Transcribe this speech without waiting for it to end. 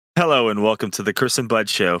Hello and welcome to the Chris and Bud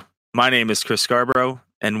Show. My name is Chris Scarborough,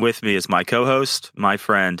 and with me is my co-host, my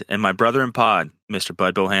friend, and my brother in pod, Mr.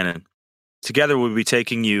 Bud Bohannon. Together we'll be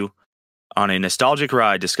taking you on a nostalgic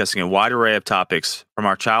ride discussing a wide array of topics from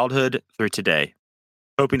our childhood through today,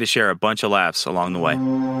 hoping to share a bunch of laughs along the way.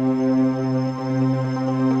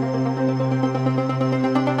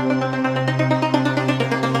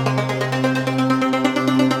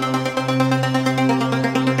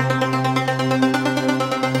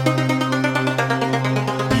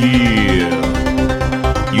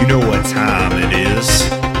 Yeah, you know what time it is.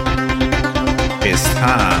 It's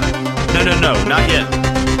time. No, not yet.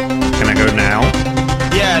 Can I go now?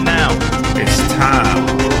 Yeah, now. It's time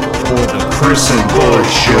for the Chris and Bud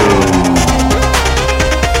Show.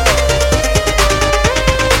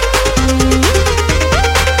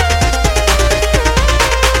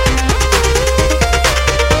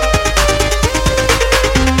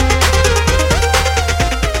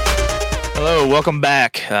 Hello, welcome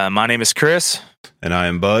back. My name is Chris. And I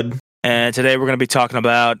am Bud. And today we're going to be talking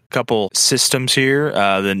about a couple systems here.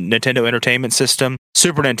 The Nintendo Entertainment System,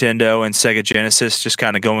 Super Nintendo, and Sega Genesis, just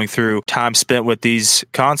kind of going through time spent with these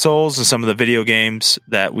consoles and some of the video games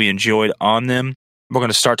that we enjoyed on them. We're going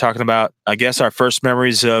to start talking about, I guess, our first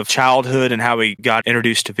memories of childhood and how we got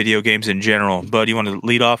introduced to video games in general. Bud, you want to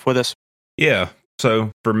lead off with us? Yeah,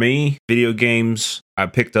 so for me, video games I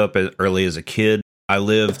picked up as early as a kid. I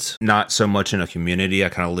lived not so much in a community. I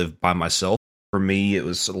kind of lived by myself. For me, it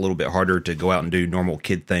was a little bit harder to go out and do normal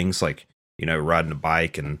kid things like, riding a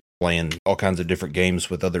bike and playing all kinds of different games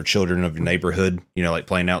with other children of your neighborhood, like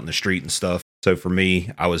playing out in the street and stuff. So for me,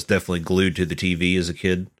 I was definitely glued to the TV as a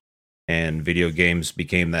kid, and video games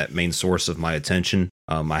became that main source of my attention.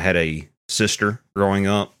 I had a sister growing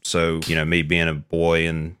up, so me being a boy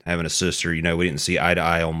and having a sister, we didn't see eye to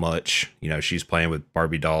eye on much. She's playing with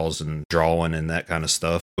Barbie dolls and drawing and that kind of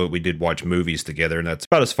stuff, but we did watch movies together, and that's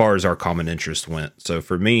about as far as our common interest went. So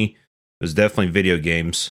for me, it was definitely video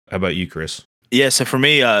games. How about you, Chris? Yeah, so for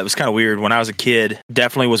me, it was kind of weird. When I was a kid,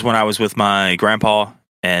 definitely was when I was with my grandpa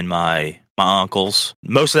and my uncles.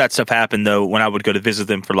 Most of that stuff happened, though, when I would go to visit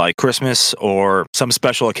them for like Christmas or some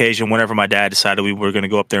special occasion, whenever my dad decided we were going to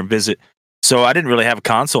go up there and visit. So I didn't really have a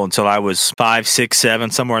console until I was 5, 6, 7,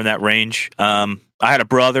 somewhere in that range. I had a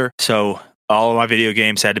brother, so all of my video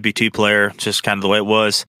games had to be two-player, just kind of the way it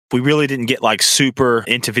was. We really didn't get like super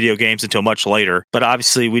into video games until much later, but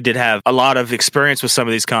obviously we did have a lot of experience with some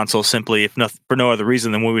of these consoles simply, if not for no other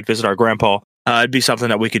reason than when we'd visit our grandpa. It'd be something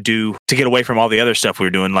that we could do to get away from all the other stuff we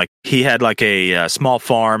were doing. Like he had like a small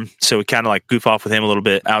farm, so we kind of like goof off with him a little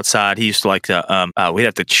bit outside. He used to like to, we'd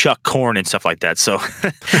have to chuck corn and stuff like that. So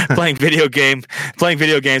playing video games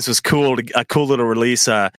was cool, a cool little release.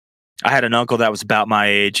 I had an uncle that was about my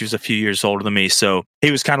age. He was a few years older than me, so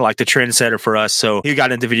he was kind of like the trendsetter for us. So he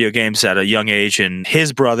got into video games at a young age, and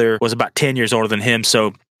his brother was about 10 years older than him.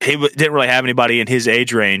 So he didn't really have anybody in his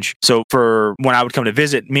age range. So for when I would come to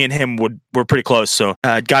visit, me and him were pretty close. So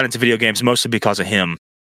I got into video games mostly because of him.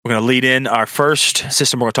 We're going to lead in our first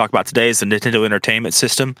system we're going to talk about today is the Nintendo Entertainment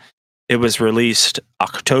System. It was released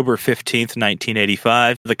October 15th,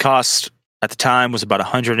 1985. The cost at the time was about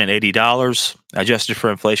 $180. Adjusted for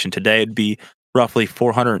inflation today, it'd be roughly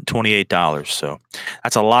 $428. So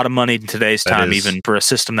that's a lot of money in today's time, even for a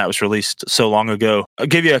system that was released so long ago. I'll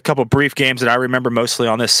give you a couple brief games that I remember mostly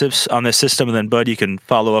on this system, and then Bud, you can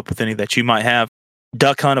follow up with any that you might have.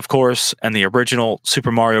 Duck Hunt, of course, and the original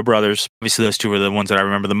Super Mario Brothers. Obviously, those two were the ones that I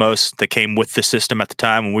remember the most that came with the system at the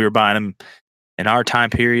time when we were buying them in our time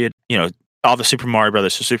period. All the Super Mario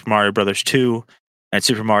Brothers, so Super Mario Brothers 2 and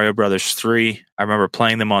Super Mario Brothers 3. I remember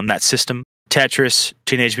playing them on that system. Tetris,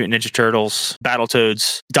 Teenage Mutant Ninja Turtles,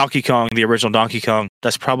 Battletoads, Donkey Kong, the original Donkey Kong.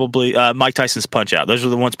 That's probably Mike Tyson's Punch-Out. Those are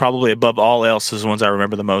the ones probably above all else is the ones I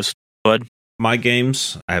remember the most. Bud? My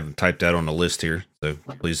games, I haven't typed out on the list here, so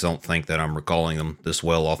please don't think that I'm recalling them this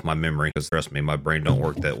well off my memory, because trust me, my brain don't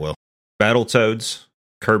work that well. Battletoads,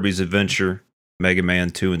 Kirby's Adventure, Mega Man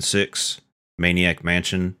 2 and 6, Maniac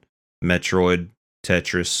Mansion, Metroid,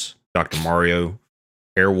 Tetris, Dr. Mario,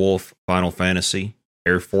 Airwolf, Final Fantasy,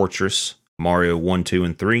 Air Fortress, Mario 1, 2,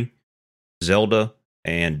 and 3, Zelda,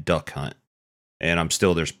 and Duck Hunt. And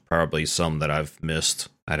there's probably some that I've missed.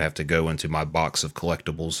 I'd have to go into my box of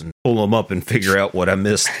collectibles and pull them up and figure out what I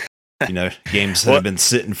missed. Games that have been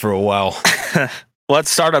sitting for a while. Let's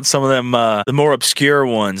start on some of them, the more obscure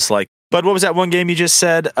ones. Bud, what was that one game you just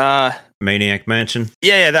said? Maniac Mansion?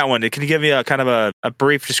 Yeah, that one. Can you give me a kind of a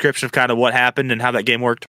brief description of kind of what happened and how that game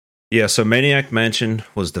worked? Yeah, so Maniac Mansion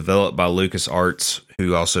was developed by LucasArts,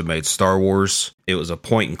 who also made Star Wars. It was a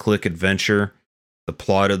point-and-click adventure. The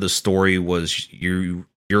plot of the story was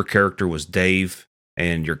your character was Dave,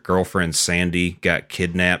 and your girlfriend Sandy got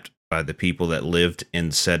kidnapped by the people that lived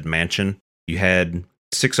in said mansion. You had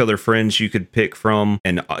 6 other friends you could pick from,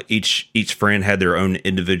 and each friend had their own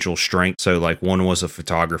individual strength. So like one was a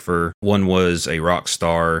photographer, one was a rock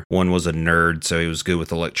star, one was a nerd, so he was good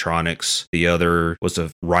with electronics. The other was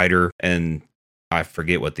a writer, and I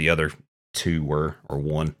forget what the other 2 were, or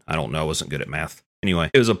 1. I don't know. I wasn't good at math. Anyway,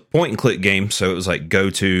 it was a point and click game, so it was like go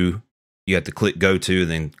to. You had to click go to,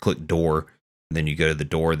 and then click door. And then you go to the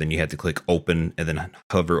door, then you had to click open, and then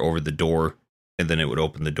hover over the door, and then it would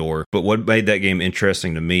open the door. But what made that game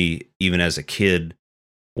interesting to me, even as a kid,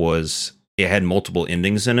 was it had multiple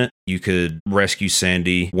endings in it. You could rescue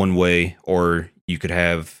Sandy one way, or you could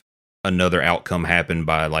have another outcome happen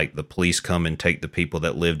by like the police come and take the people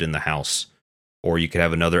that lived in the house. Or you could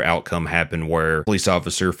have another outcome happen where a police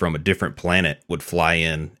officer from a different planet would fly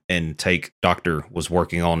in and take Doctor was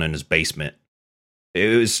working on in his basement.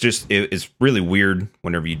 It's really weird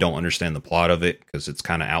whenever you don't understand the plot of it, because it's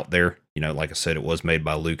kind of out there. You know, like I said, it was made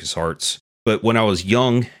by LucasArts. But when I was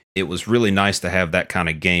young, it was really nice to have that kind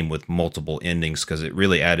of game with multiple endings, because it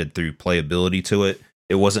really added through playability to it.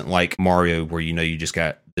 It wasn't like Mario where, you know, you just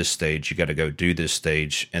got this stage, you got to go do this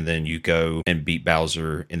stage, and then you go and beat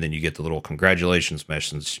Bowser, and then you get the little congratulations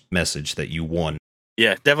message that you won.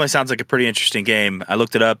 Yeah, definitely sounds like a pretty interesting game. I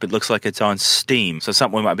looked it up. It looks like it's on Steam, so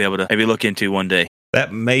something we might be able to maybe look into one day.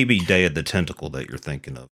 That may be Day of the Tentacle that you're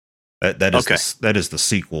thinking of. That is the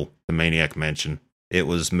sequel to Maniac Mansion. It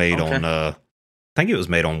was made on, I think it was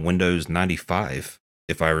made on Windows 95,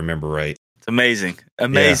 if I remember right. It's amazing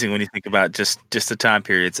when you think about just the time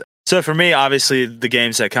periods. So for me, obviously, the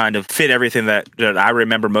games that kind of fit everything that I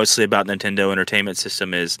remember mostly about Nintendo Entertainment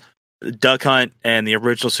System is Duck Hunt and the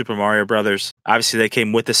original Super Mario Brothers. Obviously, they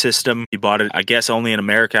came with the system. You bought it, I guess, only in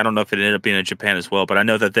America. I don't know if it ended up being in Japan as well, but I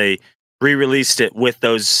know that they re-released it with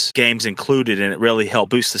those games included, and it really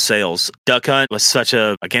helped boost the sales. Duck Hunt was such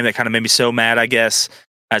a game that kind of made me so mad, I guess,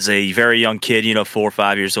 as a very young kid, 4 or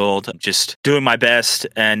 5 years old, just doing my best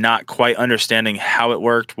and not quite understanding how it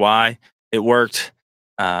worked, why it worked.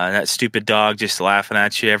 That stupid dog just laughing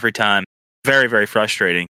at you every time. Very, very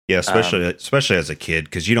frustrating. Yeah, especially as a kid,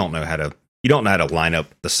 because you don't know how to line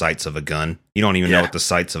up the sights of a gun. You don't even know what the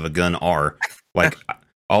sights of a gun are. Like,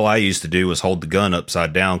 all I used to do was hold the gun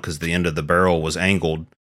upside down because the end of the barrel was angled.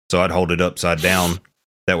 So I'd hold it upside down.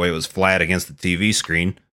 That way it was flat against the TV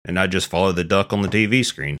screen, and I'd just follow the duck on the TV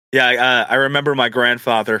screen. Yeah, I remember my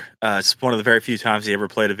grandfather. It's one of the very few times he ever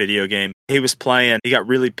played a video game. He was playing. He got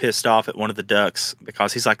really pissed off at one of the ducks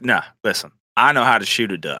because he's like, "Nah, listen, I know how to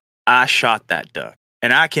shoot a duck. I shot that duck,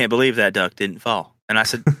 and I can't believe that duck didn't fall." And I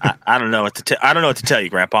said, I don't know what to I don't know what to tell you,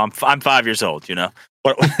 Grandpa. I'm 5 years old,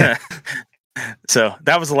 So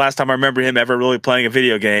that was the last time I remember him ever really playing a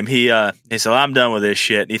video game. He said, "I'm done with this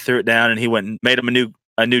shit." And he threw it down, and he went and made him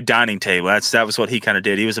a new dining table. That was what he kind of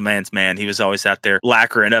did. He was a man's man. He was always out there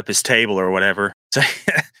lacquering up his table or whatever. So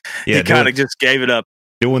he kind of just gave it up,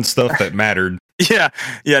 doing stuff that mattered. Yeah,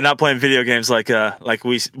 not playing video games like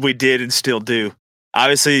we did and still do.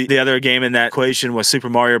 Obviously, the other game in that equation was Super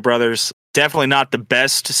Mario Brothers. Definitely not the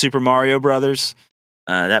best Super Mario Brothers.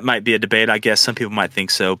 That might be a debate, I guess. Some people might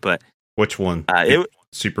think so, but which one?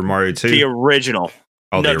 Super Mario 2? The original.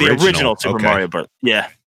 Oh, no, the original Super Mario Bros. Yeah.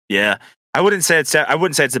 I wouldn't say it's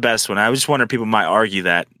the best one. I was just wondering if people might argue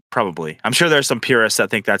that. Probably. I'm sure there's some purists that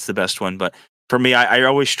think that's the best one, but for me, I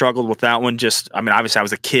always struggled with that one. Obviously, I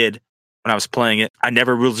was a kid when I was playing it. I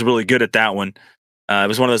never was really good at that one. It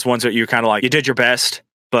was one of those ones where you're kind of like, you did your best,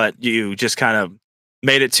 but you just kind of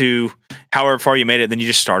made it to however far you made it, then you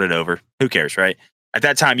just started over. Who cares, right? At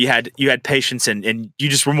that time, you had patience and you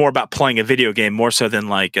just were more about playing a video game more so than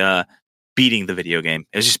like beating the video game.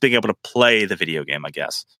 It was just being able to play the video game, I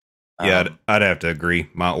guess. Yeah, I'd have to agree.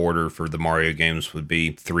 My order for the Mario games would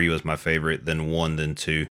be 3 was my favorite, then 1, then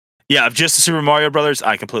 2. Yeah, of just the Super Mario Brothers,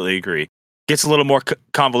 I completely agree. Gets a little more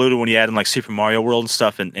convoluted when you add in like Super Mario World and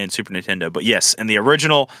stuff and Super Nintendo. But yes, in the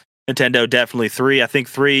original Nintendo, definitely 3. I think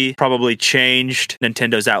 3 probably changed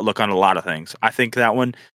Nintendo's outlook on a lot of things. I think that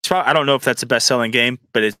one, I don't know if that's a best-selling game,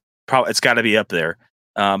 but it's got to be up there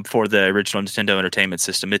for the original Nintendo Entertainment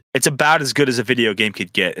System. It's about as good as a video game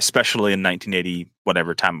could get, especially in 1980,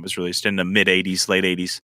 whatever time it was released, in the mid-'80s, late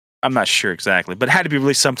 80s. I'm not sure exactly, but it had to be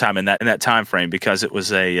released sometime in that time frame because it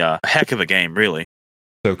was a heck of a game, really.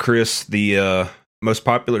 So, Chris, the most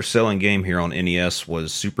popular selling game here on NES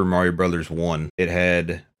was Super Mario Brothers 1. It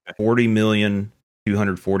had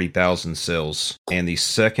 40,240,000 sales, and the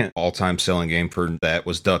second all-time selling game for that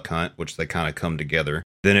was Duck Hunt, which they kind of come together.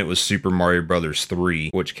 Then it was Super Mario Brothers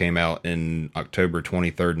 3, which came out in October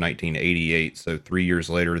 23rd, 1988, so 3 years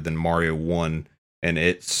later than Mario 1, and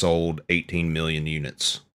it sold 18 million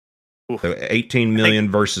units. Oof. So 18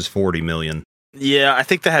 million versus 40 million. Yeah, I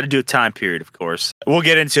think that had to do with time period, of course. We'll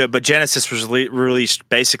get into it, but Genesis was released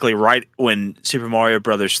basically right when Super Mario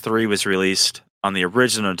Brothers 3 was released on the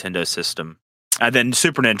original Nintendo system. And then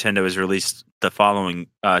Super Nintendo was released the following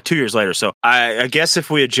 2 years later. So I guess if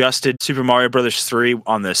we adjusted Super Mario Brothers 3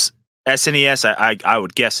 on this SNES, I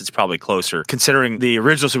would guess it's probably closer, considering the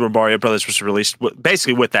original Super Mario Brothers was released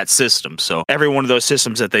basically with that system. So every one of those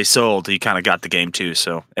systems that they sold, you kind of got the game too.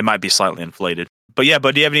 So it might be slightly inflated. But yeah,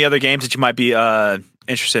 do you have any other games that you might be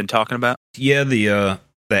interested in talking about? Yeah,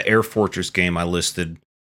 that Air Fortress game I listed,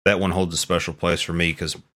 that one holds a special place for me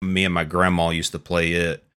because me and my grandma used to play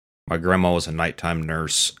it. My grandma was a nighttime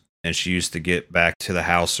nurse, and she used to get back to the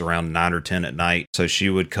house around 9 or 10 at night. So she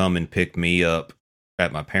would come and pick me up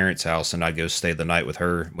at my parents' house, and I'd go stay the night with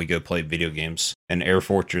her. We go play video games. And Air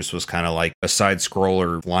Fortress was kind of like a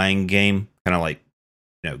side-scroller flying game, kind of like,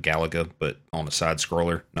 Galaga, but on a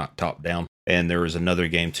side-scroller, not top-down. And there was another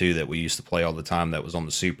game, too, that we used to play all the time that was on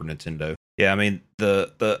the Super Nintendo. Yeah, I mean,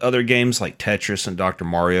 the other games like Tetris and Dr.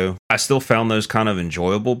 Mario, I still found those kind of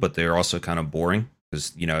enjoyable, but they're also kind of boring.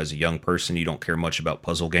 Because, as a young person, you don't care much about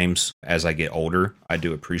puzzle games. As I get older, I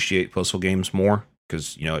do appreciate puzzle games more.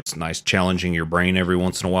 Because, it's nice challenging your brain every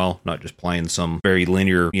once in a while, not just playing some very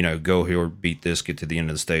linear, go here, beat this, get to the end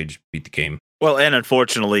of the stage, beat the game. Well, and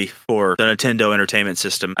unfortunately for the Nintendo Entertainment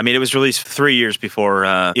System, I mean, it was released 3 years before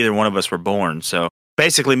either one of us were born. So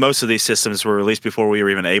basically, most of these systems were released before we were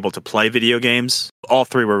even able to play video games. All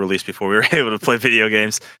three were released before we were able to play video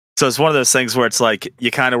games. So it's one of those things where it's like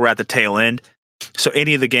you kind of were at the tail end. So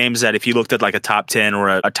any of the games that if you looked at like a top 10 or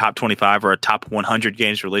a top 25 or a top 100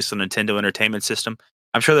 games released on the Nintendo Entertainment System,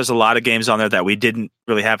 I'm sure there's a lot of games on there that we didn't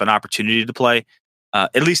really have an opportunity to play,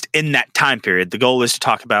 at least in that time period. The goal is to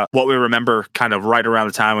talk about what we remember kind of right around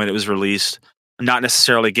the time when it was released, not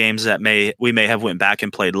necessarily games that we may have went back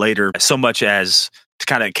and played later, so much as to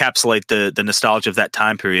kind of encapsulate the nostalgia of that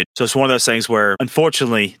time period. So it's one of those things where,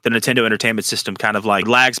 unfortunately, the Nintendo Entertainment System kind of like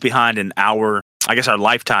lags behind in our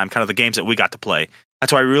lifetime, kind of the games that we got to play.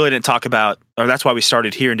 That's why we really didn't talk about, or that's why we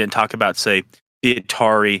started here and didn't talk about, say, the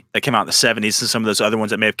Atari that came out in the 70s and some of those other ones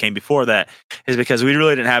that may have came before that, is because we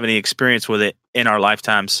really didn't have any experience with it in our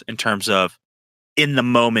lifetimes in terms of in the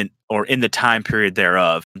moment or in the time period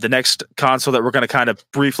thereof. The next console that we're going to kind of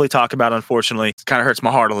briefly talk about, unfortunately, kind of hurts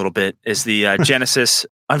my heart a little bit, is the Genesis.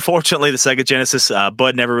 Unfortunately, the Sega Genesis,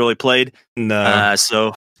 Bud never really played. No.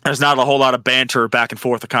 So there's not a whole lot of banter back and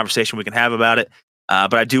forth or conversation we can have about it.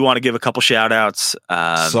 But I do want to give a couple shout outs.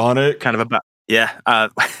 Sonic? Kind of about, yeah.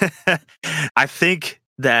 I think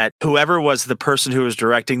that whoever was the person who was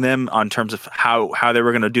directing them on terms of how they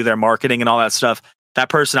were going to do their marketing and all that stuff, that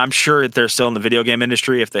person, I'm sure they're still in the video game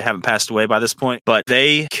industry if they haven't passed away by this point, but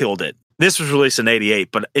they killed it. This was released in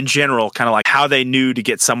 88, but in general, kind of like how they knew to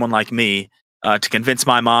get someone like me to convince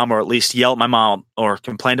my mom, or at least yell at my mom or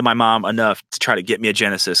complain to my mom enough to try to get me a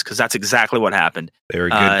Genesis, because that's exactly what happened. They were a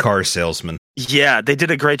good car salesman. Yeah, they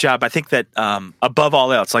did a great job. I think that above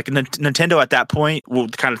all else, like Nintendo at that point,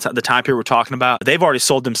 kind of the time period we're talking about, they've already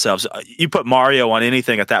sold themselves. You put Mario on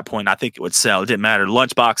anything at that point, I think it would sell. It didn't matter.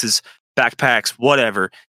 Lunchboxes, backpacks,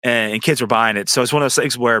 whatever, and kids were buying it. So it's one of those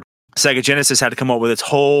things where Sega Genesis had to come up with its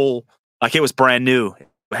whole, like, it was brand new.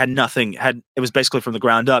 It had nothing. It was basically from the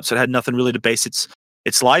ground up, so it had nothing really to base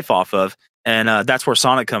its life off of. And that's where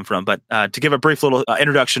Sonic come from. But to give a brief little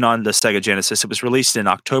introduction on the Sega Genesis, it was released in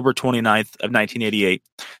October 29th of 1988.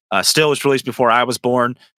 Still was released before I was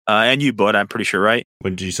born, and you, Bud, I'm pretty sure, right?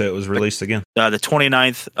 When did you say it was released again? The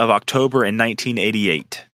 29th of October in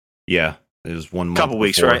 1988. Yeah, it was 1 month. Couple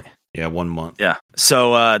weeks, before. right? Yeah, 1 month. Yeah.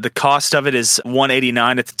 So the cost of it is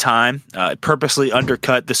 $189 at the time. It purposely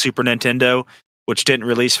undercut the Super Nintendo, which didn't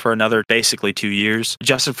release for another basically 2 years.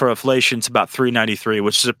 Adjusted for inflation, it's about $393,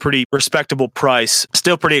 which is a pretty respectable price.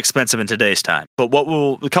 Still pretty expensive in today's time. But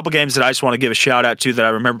a couple games that I just want to give a shout out to that I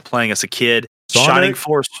remember playing as a kid. Sonic? Shining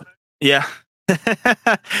Force. Yeah.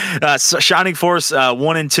 Shining Force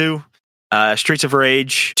 1 and 2. Streets of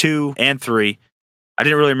Rage 2 and 3. I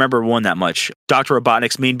didn't really remember 1 that much. Dr.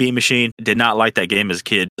 Robotnik's Mean Bean Machine. Did not like that game as a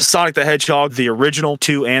kid. Sonic the Hedgehog, the original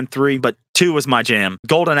 2 and 3, but 2 was my jam.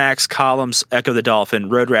 Golden Axe, Columns, Echo the Dolphin,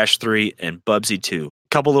 Road Rash 3, and Bubsy 2.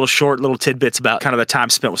 Couple little tidbits about kind of the time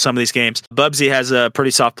spent with some of these games. Bubsy has a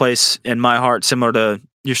pretty soft place in my heart, similar to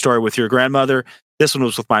your story with your grandmother. This one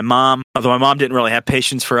was with my mom. Although my mom didn't really have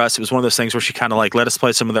patience for us, it was one of those things where she kind of like let us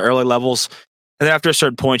play some of the early levels. And then after a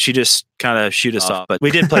certain point, she just kind of shoot us off. But we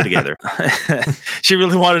did play together. She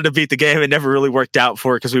really wanted to beat the game. It never really worked out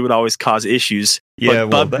for her because we would always cause issues. Yeah,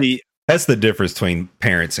 but Bubsy, that's the difference between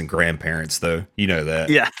parents and grandparents, though. You know that.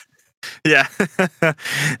 Yeah. Yeah.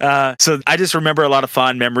 So I just remember a lot of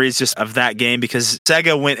fond memories just of that game because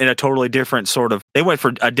Sega went in a totally different they went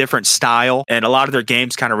for a different style, and a lot of their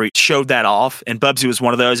games kind of showed that off. And Bubsy was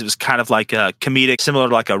one of those. It was kind of like a comedic, similar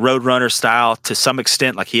to like a Roadrunner style to some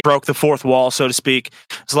extent. Like he broke the fourth wall, so to speak.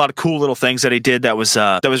 There's a lot of cool little things that he did that was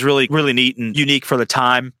really, really neat and unique for the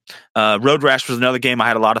time. Road Rash was another game I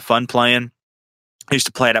had a lot of fun playing. I used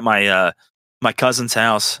to play it at my cousin's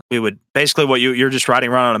house. We would basically you're just riding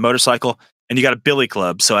around on a motorcycle and you got a billy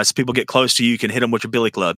club. So as people get close to you, you can hit them with your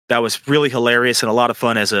billy club. That was really hilarious and a lot of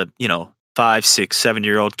fun as a 5, 6,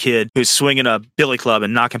 7-year-old kid who's swinging a billy club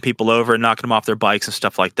and knocking people over and knocking them off their bikes and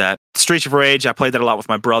stuff like that. Streets of Rage, I played that a lot with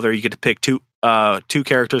my brother. You get to pick two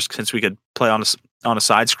characters since we could play on a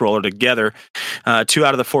side scroller together. 2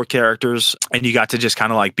 out of the 4 characters, and you got to just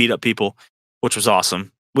kind of like beat up people, which was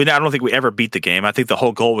awesome. I don't think we ever beat the game. I think the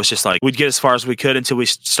whole goal was just like we'd get as far as we could until we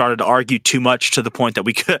started to argue too much to the point that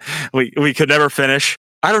we could never finish.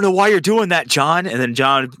 I don't know why you're doing that, John. And then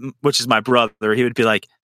John, which is my brother, he would be like,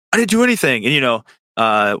 I didn't do anything.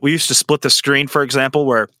 And we used to split the screen, for example,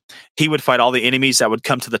 where he would fight all the enemies that would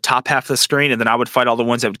come to the top half of the screen, and then I would fight all the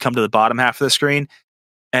ones that would come to the bottom half of the screen.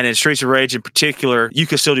 And in Streets of Rage in particular, you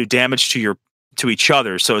could still do damage to each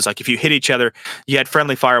other. So it's like if you hit each other, you had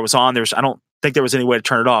friendly fire was on. I don't think there was any way to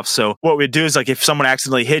turn it off. So what we'd do is like if someone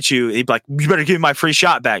accidentally hit you, he'd be like, you better give me my free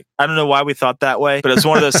shot back. I don't know why we thought that way, but it's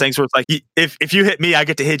one of those things where it's like if you hit me, I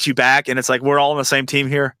get to hit you back, and it's like we're all on the same team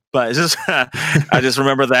here. But it's just I just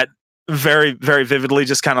remember that very, very vividly.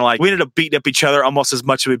 Just kind of like we ended up beating up each other almost as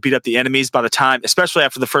much as we beat up the enemies by the time, especially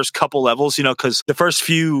after the first couple levels, because the first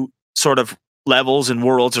few sort of levels and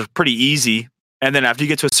worlds are pretty easy. And then after you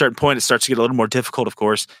get to a certain point, it starts to get a little more difficult, of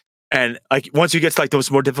course. And like once you get to like those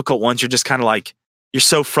more difficult ones, you're just kind of like you're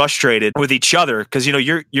so frustrated with each other because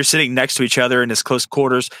you're sitting next to each other in this close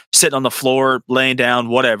quarters, sitting on the floor, laying down,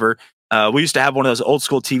 whatever. We used to have one of those old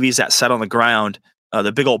school TVs that sat on the ground,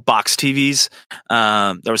 the big old box TVs.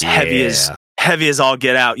 That was heavy as all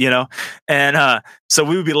get out, And so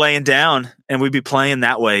we would be laying down and we'd be playing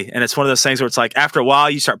that way. And it's one of those things where it's like after a while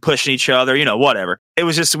you start pushing each other, whatever. It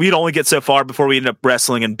was just we'd only get so far before we ended up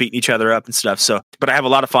wrestling and beating each other up and stuff. So, but I have a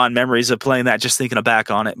lot of fond memories of playing that, just thinking back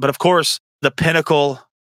on it. But of course, the pinnacle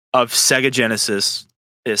of Sega Genesis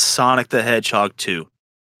is Sonic the Hedgehog 2.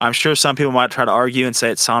 I'm sure some people might try to argue and say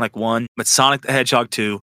it's Sonic 1, but Sonic the Hedgehog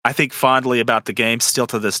 2, I think fondly about the game still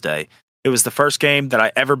to this day. It was the first game that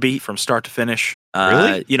I ever beat from start to finish.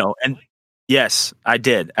 Really? And yes, I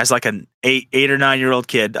did as like an 8 or 9-year-old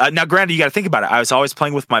kid. Now, granted, you got to think about it. I was always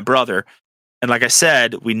playing with my brother. And like I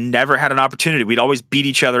said, we never had an opportunity. We'd always beat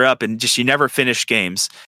each other up and you never finished games.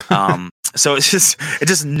 So it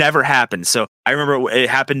just never happened. So I remember it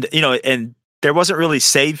happened, and there wasn't really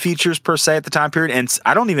save features per se at the time period. And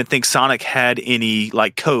I don't even think Sonic had any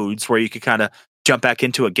like codes where you could kind of jump back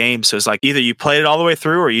into a game. So it's like either you played it all the way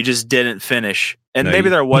through or you just didn't finish. And maybe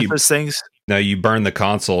there was those things. No, you burn the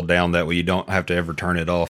console down that way you don't have to ever turn it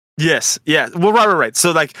off. Yes. Yeah. Well, right.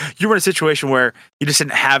 So like you were in a situation where you just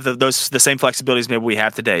didn't have the same flexibilities maybe we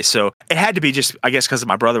have today. So it had to be just, I guess, because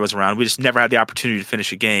my brother was around. We just never had the opportunity to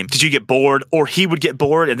finish a game. Did you get bored, or he would get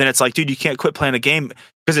bored? And then it's like, dude, you can't quit playing a game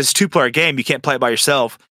because it's a 2-player game. You can't play it by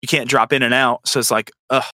yourself. You can't drop in and out. So it's like,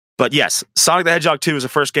 ugh. But yes, Sonic the Hedgehog 2 was the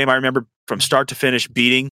first game I remember from start to finish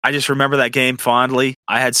beating. I just remember that game fondly.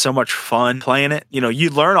 I had so much fun playing it.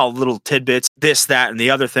 You learn all the little tidbits, this, that, and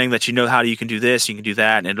the other thing that how you can do this, you can do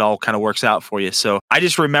that, and it all kind of works out for you. So I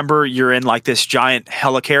just remember you're in like this giant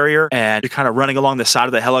helicarrier and you're kind of running along the side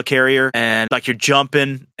of the helicarrier and like you're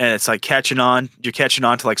jumping and it's like you're catching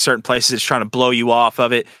on to like certain places. It's trying to blow you off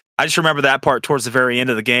of it. I just remember that part towards the very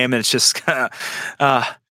end of the game, and it's just kind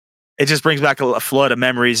of, it just brings back a flood of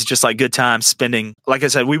memories, just like good times spending. Like I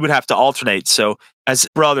said, we would have to alternate. So as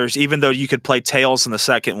brothers, even though you could play Tails in the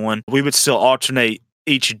second one, we would still alternate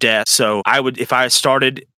each death. So if I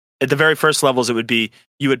started at the very first levels, it would be,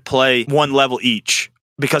 you would play one level each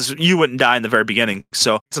because you wouldn't die in the very beginning.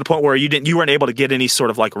 So to the point where you weren't able to get any sort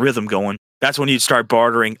of like rhythm going. That's when you'd start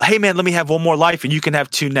bartering. Hey man, let me have one more life and you can have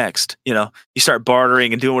 2 next. You start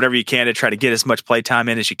bartering and doing whatever you can to try to get as much playtime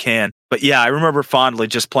in as you can. But yeah, I remember fondly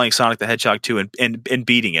just playing Sonic the Hedgehog 2 and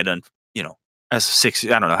beating it. And, as 6,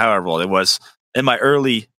 I don't know, however old it was in my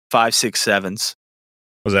early 5, 6, 7s.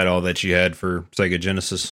 Was that all that you had for Sega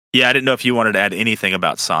Genesis? Yeah, I didn't know if you wanted to add anything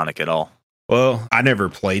about Sonic at all. Well, I never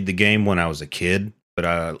played the game when I was a kid, but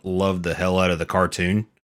I loved the hell out of the cartoon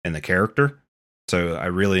and the character. So I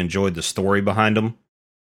really enjoyed the story behind them.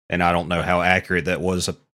 And I don't know how accurate that was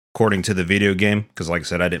according to the video game. Because like I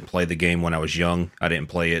said, I didn't play the game when I was young. I didn't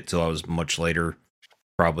play it till I was much later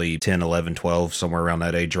probably 10, 11, 12, somewhere around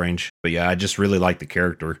that age range. But yeah, I just really like the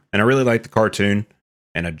character, and I really like the cartoon.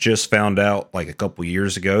 And I just found out like a couple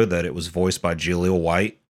years ago that it was voiced by Jaleel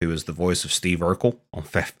White, who is the voice of Steve Urkel on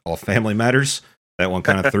Family Matters. That one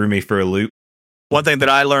kind of threw me for a loop. One thing that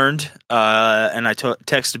I learned, and I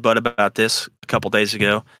texted Bud about this a couple days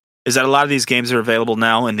ago, is that a lot of these games are available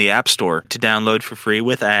now in the App Store to download for free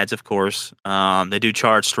with ads, of course. They do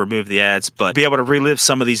charge to remove the ads, but be able to relive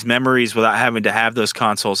some of these memories without having to have those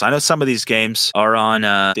consoles. I know some of these games are on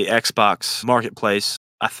the Xbox Marketplace,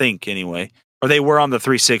 I think, anyway. Or they were on the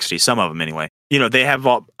 360, some of them anyway. You know, they have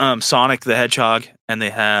Sonic the Hedgehog, and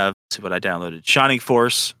they have, let's see what I downloaded, Shining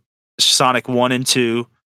Force, Sonic 1 and 2,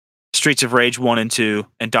 Streets of Rage 1 and 2,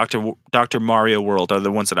 and Dr. Mario World are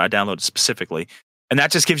the ones that I downloaded specifically. And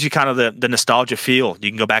that just gives you kind of the nostalgia feel.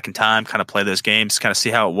 You can go back in time, kind of play those games, kind of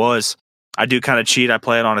see how it was. I do kind of cheat. I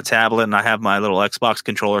play it on a tablet, and I have my little Xbox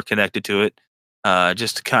controller connected to it,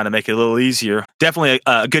 just to kind of make it a little easier. Definitely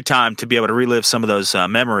a good time to be able to relive some of those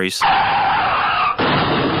memories.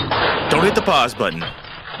 Don't hit the pause button.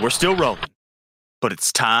 We're still rolling. But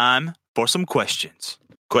it's time for some questions.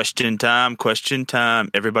 Question time, question time.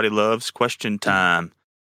 Everybody loves question time.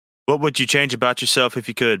 What would you change about yourself if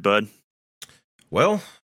you could, bud? Well,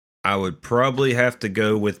 I would probably have to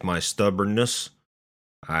go with my stubbornness.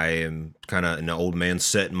 I am kind of an old man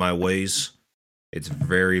set in my ways. It's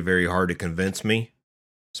very, very hard to convince me,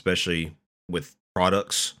 especially with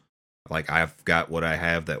products. Like, I've got what I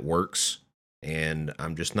have that works, and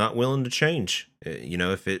I'm just not willing to change. You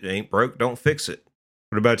know, if it ain't broke, don't fix it.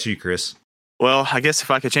 What about you, Chris? Well, I guess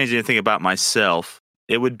if I could change anything about myself,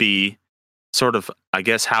 it would be sort of, I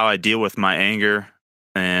guess, how I deal with my anger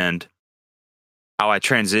and how I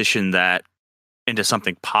transition that into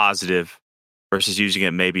something positive versus using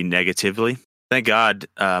it maybe negatively. Thank God,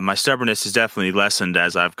 my stubbornness is definitely lessened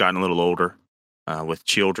as I've gotten a little older with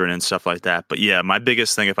children and stuff like that. But yeah, my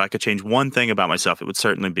biggest thing, if I could change one thing about myself, it would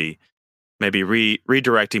certainly be maybe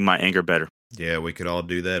redirecting my anger better. Yeah, we could all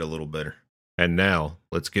do that a little better. And now,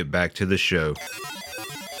 let's get back to the show.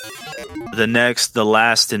 The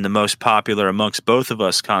last, and the most popular amongst both of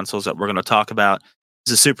us consoles that we're going to talk about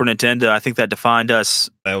is the Super Nintendo. I think that defined us.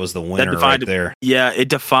 That was the winner right there. Yeah, it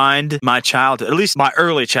defined my childhood, at least my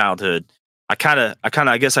early childhood.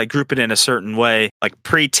 I guess I group it in a certain way, like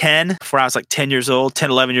pre-10, before I was like 10 years old,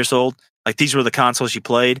 10, 11 years old. Like, these were the consoles you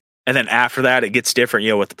played. And then after that, it gets different,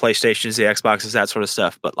 you know, with the PlayStations, the Xboxes, that sort of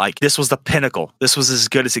stuff. But like, this was the pinnacle. This was as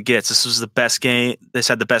good as it gets. This was the best game. This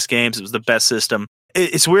had the best games. It was the best system.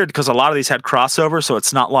 It's weird because a lot of these had crossover, so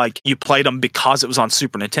it's not like you played them because it was on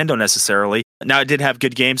Super Nintendo necessarily. Now, it did have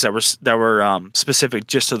good games that were specific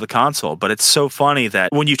just to the console. But it's so funny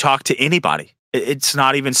that when you talk to anybody, it's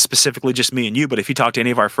not even specifically just me and you, but if you talk to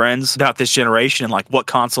any of our friends about this generation, like, what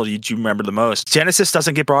console did you remember the most? Genesis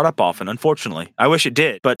doesn't get brought up often, unfortunately. I wish it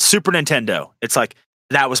did. But Super Nintendo, it's like,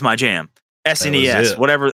 that was my jam.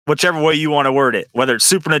 SNES, whichever way you want to word it, whether it's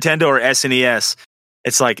Super Nintendo or SNES,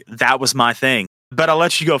 it's like, that was my thing. But I'll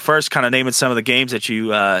let you go first, kind of naming some of the games that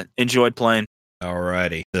you enjoyed playing.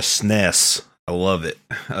 Alrighty. The SNES. I love it.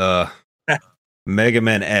 Mega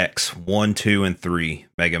Man X 1, 2, and 3.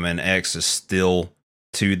 Mega Man X is still,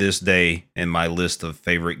 to this day, in my list of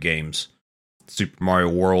favorite games. Super Mario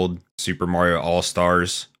World, Super Mario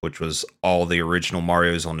All-Stars, which was all the original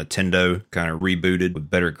Marios on Nintendo, kind of rebooted with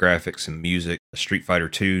better graphics and music. Street Fighter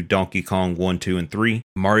 2, Donkey Kong 1, 2, and 3.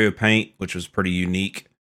 Mario Paint, which was pretty unique.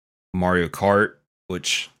 Mario Kart,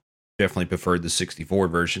 which definitely preferred the 64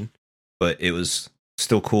 version, but it was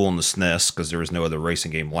still cool on the SNES because there was no other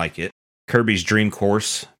racing game like it. Kirby's Dream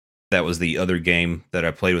Course, that was the other game that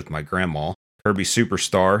I played with my grandma. Kirby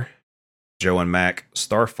Superstar, Joe and Mac,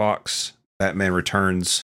 Star Fox, Batman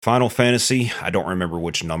Returns, Final Fantasy. I don't remember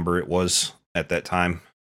which number it was at that time.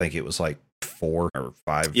 I think it was like 4 or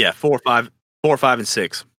 5. Yeah, 4, 5, and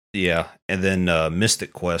 6. Yeah, and then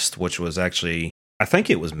Mystic Quest, which was actually, I think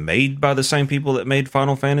it was made by the same people that made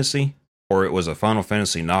Final Fantasy, or it was a Final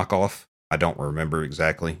Fantasy knockoff. I don't remember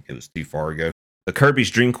exactly. It was too far ago. The Kirby's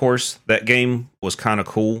Dream Course, that game was kind of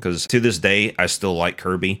cool because to this day, I still like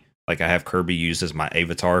Kirby. Like, I have Kirby used as my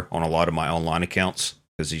avatar on a lot of my online accounts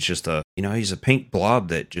because he's just he's a pink blob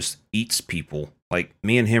that just eats people. Like,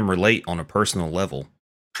 me and him relate on a personal level.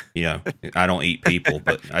 You know, I don't eat people,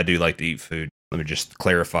 but I do like to eat food. Let me just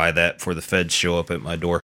clarify that before the feds show up at my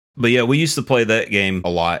door. But yeah, we used to play that game a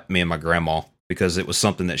lot, me and my grandma, because it was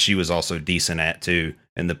something that she was also decent at too.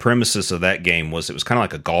 And the premises of that game was it was kind of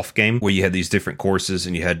like a golf game where you had these different courses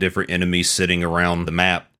and you had different enemies sitting around the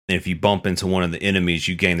map And if you bump into one of the enemies,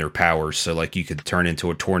 you gain their powers. So like you could turn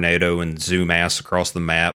into a tornado and zoom ass across the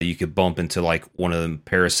map. You could bump into like one of them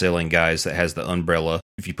parasailing guys that has the umbrella.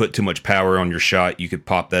 If you put too much power on your shot, you could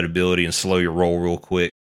pop that ability and slow your roll real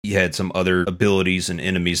quick. You had some other abilities and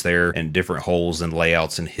enemies there and different holes and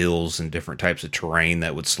layouts and hills and different types of terrain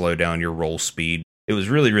that would slow down your roll speed. It was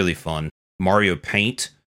really, really fun. Mario Paint,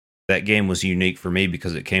 that game was unique for me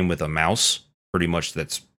because it came with a mouse, pretty much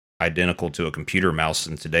that's identical to a computer mouse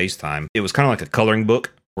in today's time. It was kind of like a coloring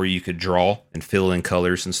book where you could draw and fill in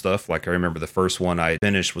colors and stuff. Like I remember the first one I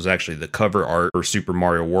finished was actually the cover art for Super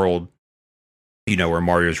Mario World, you know, where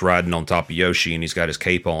Mario's riding on top of Yoshi and he's got his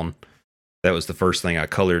cape on. That was the first thing I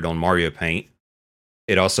colored on Mario Paint.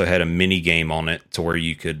 It also had a mini game on it to where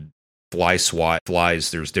you could fly swat flies.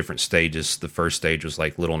 There's different stages. The first stage was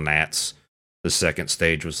like little gnats. The second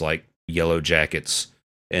stage was like yellow jackets.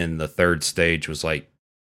 And the third stage was like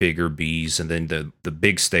bigger bees. And then the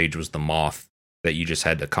big stage was the moth that you just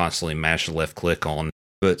had to constantly mash the left click on.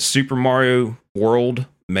 But Super Mario World,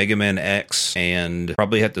 Mega Man X, and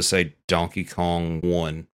probably have to say Donkey Kong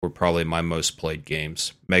 1 were probably my most played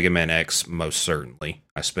games. Mega Man X, most certainly.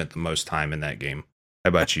 I spent the most time in that game. How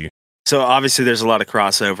about you? So obviously there's a lot of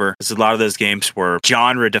crossover. A lot of those games were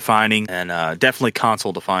genre defining and definitely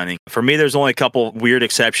console defining. For me, there's only a couple weird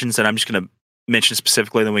exceptions that I'm just going to mention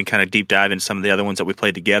specifically, then we can kind of deep dive into some of the other ones that we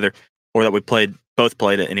played together or that we both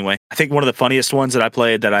played it anyway. I think one of the funniest ones that I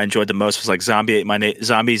played that I enjoyed the most was like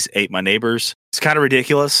Zombies Ate My Neighbors. It's kind of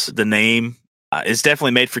ridiculous. The name is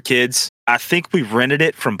definitely made for kids. I think we rented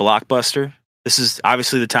it from Blockbuster. This is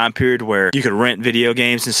obviously the time period where you could rent video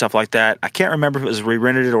games and stuff like that. I can't remember if it was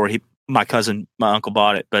re-rented it or my uncle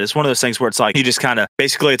bought it, but it's one of those things where it's like you just kind of,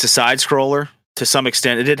 basically it's a side scroller to some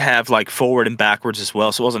extent. It did have like forward and backwards as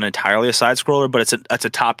well, so it wasn't entirely a side scroller, but it's a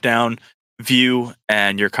top down view,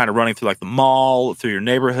 and you're kind of running through like the mall, through your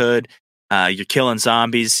neighborhood. You're killing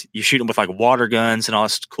zombies. You shoot them with like water guns and all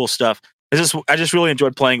this cool stuff. I just really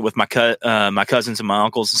enjoyed playing with my cousins and my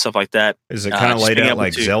uncles and stuff like that. Is it kind of laid out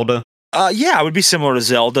like Zelda? Yeah, it would be similar to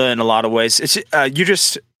Zelda in a lot of ways. It's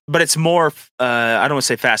but it's more. I don't want to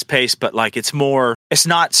say fast paced, but like it's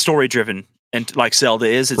not story driven and like Zelda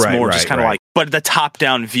is. It's more just kind of like, but the top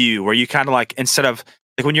down view where you kind of like, instead of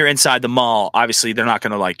like when you're inside the mall, obviously they're not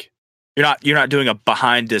going to like, you're not doing a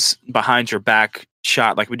behind your back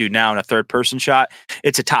shot like we do now in a third person shot.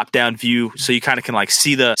 It's a top down view, so you kind of can like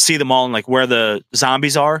see the mall and like where the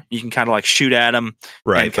zombies are. You can kind of like shoot at them,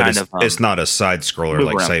 right? But it's not a side scroller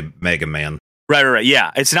like say Mega Man. Right.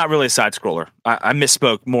 Yeah, it's not really a side scroller. I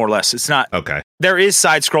misspoke more or less. It's not. Okay. There is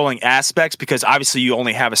side scrolling aspects because obviously you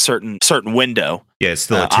only have a certain window. Yeah, it's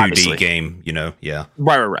still a 2D game, you know. Yeah.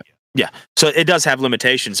 Right. Yeah. So it does have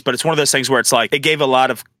limitations, but it's one of those things where it's like it gave a lot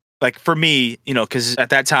of, like for me, you know, because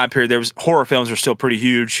at that time period, horror films were still pretty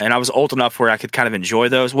huge, and I was old enough where I could kind of enjoy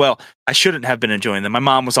those. Well, I shouldn't have been enjoying them. My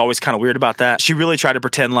mom was always kind of weird about that. She really tried to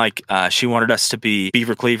pretend like she wanted us to be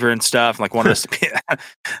Beaver Cleaver and stuff, like wanted us to be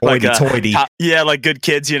like like good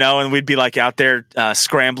kids, you know. And we'd be like out there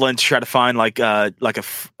scrambling to try to find like a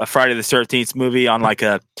Friday the 13th movie on like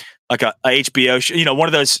a HBO show, you know, one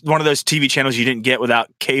of those TV channels you didn't get without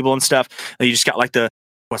cable and stuff. And you just got like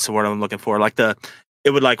what's the word I'm looking for? Like it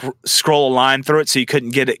would like scroll a line through it, so you couldn't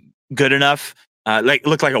get it good enough. Like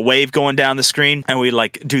looked like a wave going down the screen, and we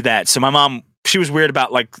like do that. So my mom, she was weird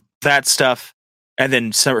about like that stuff, and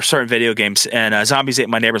then certain video games. And Zombies Ate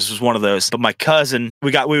My Neighbors was one of those. But my cousin,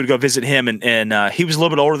 we would go visit him, and he was a little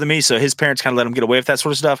bit older than me, so his parents kind of let him get away with that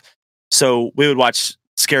sort of stuff. So we would watch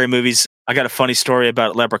scary movies. I got a funny story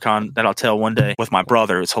about Leprechaun that I'll tell one day with my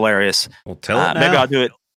brother. It's hilarious. Well, tell it now. Maybe I'll do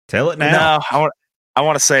it. Tell it now. No, I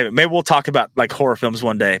want to save it. Maybe we'll talk about like horror films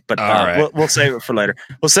one day, but right. we'll save it for later.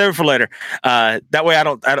 That way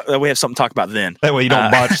we have something to talk about then. That way you don't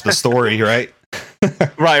botch the story, right?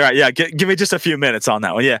 Right. Yeah. Give me just a few minutes on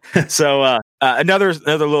that one. Yeah. So another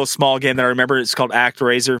little small game that I remember, it's called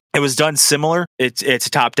ActRaiser. It was done similar. It's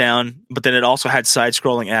top down, but then it also had side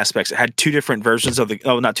scrolling aspects. It had two different versions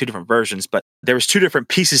not two different versions, but there was two different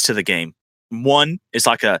pieces to the game. One is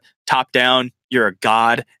like a top down, you're a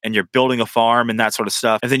god and you're building a farm and that sort of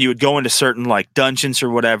stuff. And then you would go into certain like dungeons or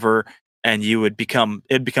whatever, and it'd become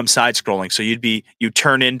side scrolling. So you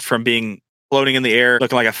turn in from being floating in the air,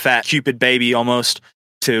 looking like a fat Cupid baby almost,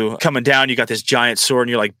 to coming down. You got this giant sword and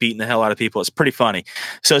you're like beating the hell out of people. It's pretty funny.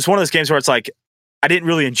 So it's one of those games where it's like, I didn't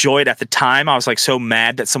really enjoy it at the time. I was like so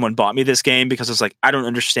mad that someone bought me this game because I was like, I don't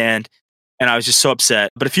understand. And I was just so upset.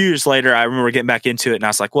 But a few years later, I remember getting back into it and I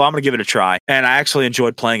was like, well, I'm going to give it a try. And I actually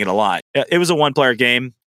enjoyed playing it a lot. It was a one-player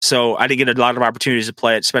game, so I didn't get a lot of opportunities to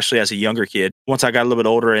play it, especially as a younger kid. Once I got a little bit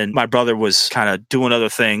older and my brother was kind of doing other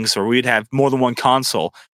things, or we'd have more than one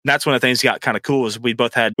console, that's one of the things that got kind of cool is we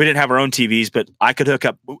didn't have our own TVs, but I could hook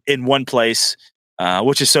up in one place,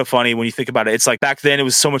 which is so funny when you think about it. It's like back then it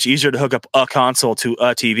was so much easier to hook up a console to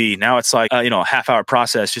a TV. Now it's like, a half-hour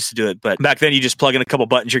process just to do it. But back then you just plug in a couple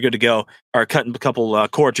buttons, you're good to go, or cutting a couple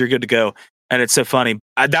cords, you're good to go. And it's so funny.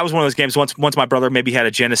 That was one of those games. Once my brother maybe had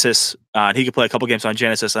a Genesis, and he could play a couple games on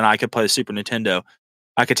Genesis, and I could play the Super Nintendo.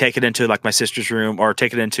 I could take it into like my sister's room, or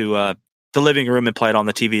take it into the living room and play it on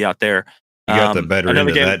the TV out there. You got the better end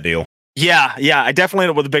of that deal. Yeah. I definitely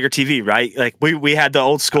ended up with a bigger TV, right? Like we had the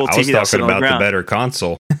old school TV. I was talking about the better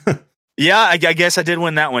console. Yeah, I guess I did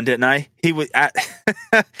win that one, didn't I? I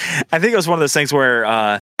think it was one of those things where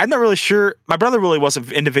I'm not really sure. My brother really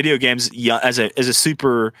wasn't into video games as a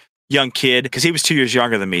super young kid because he was 2 years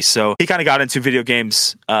younger than me. So he kind of got into video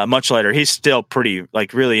games much later. He's still pretty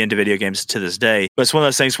really into video games to this day. But it's one of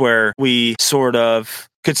those things where we sort of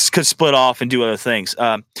could split off and do other things.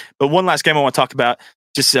 But one last game I want to talk about,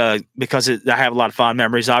 just because I have a lot of fond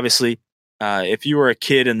memories. Obviously, if you were a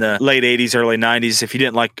kid in the late 80s, early 90s, if you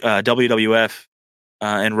didn't like WWF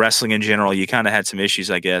and wrestling in general, you kind of had some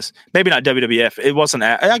issues, I guess. Maybe not WWF. It wasn't,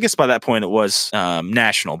 I guess by that point it was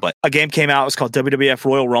national, but a game came out. It was called WWF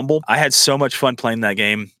Royal Rumble. I had so much fun playing that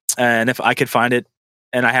game. And if I could find it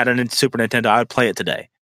and I had a Super Nintendo, I would play it today.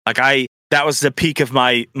 That was the peak of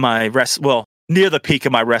near the peak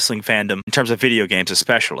of my wrestling fandom in terms of video games,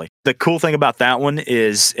 especially. The cool thing about that one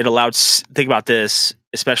is it allowed, think about this,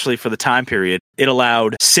 especially for the time period, it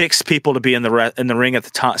allowed 6 people to be in the ring at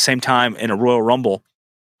the same time in a Royal Rumble.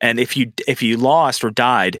 And if you lost or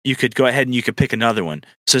died, you could go ahead and you could pick another one.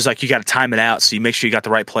 So it's like you got to time it out so you make sure you got the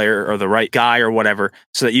right player or the right guy or whatever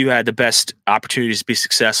so that you had the best opportunities to be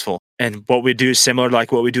successful. And what we do is similar to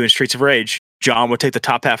like what we do in Streets of Rage. John would take the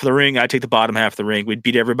top half of the ring. I'd take the bottom half of the ring. We'd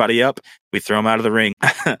beat everybody up. We'd throw them out of the ring.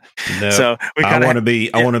 No, so I want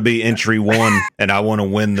to be entry 1 and I want to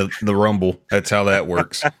win the Rumble. That's how that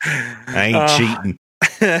works. I ain't cheating.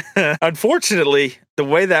 Unfortunately, the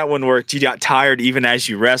way that one worked, you got tired even as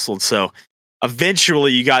you wrestled. So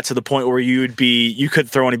eventually you got to the point where you could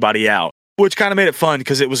throw anybody out, which kind of made it fun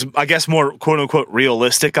because it was, I guess, more quote unquote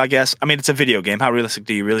realistic, I guess. I mean, it's a video game. How realistic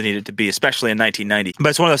do you really need it to be, especially in 1990? But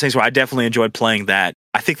it's one of those things where I definitely enjoyed playing that.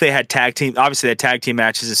 I think they had tag team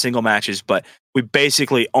matches and single matches, but we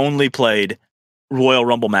basically only played Royal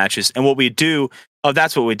Rumble matches. And what we do,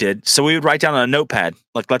 that's what we did. So we would write down on a notepad,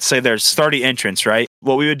 like let's say there's 30 entrants, right?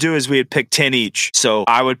 What we would do is we would pick 10 each. So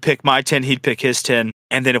I would pick my 10, he'd pick his 10.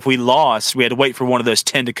 And then if we lost, we had to wait for one of those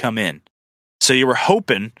 10 to come in. So you were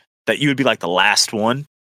hoping that you would be like the last one.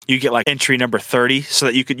 You get like entry number 30 so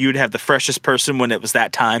that you would have the freshest person when it was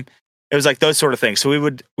that time. It was like those sort of things. So we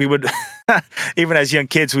would even as young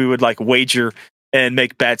kids, we would like wager and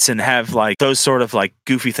make bets and have like those sort of like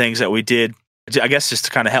goofy things that we did, I guess, just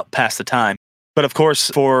to kind of help pass the time. But of course,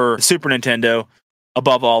 for Super Nintendo,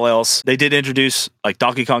 above all else, they did introduce like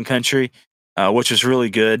Donkey Kong Country, which was really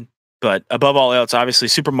good. But above all else, obviously,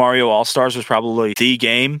 Super Mario All-Stars was probably the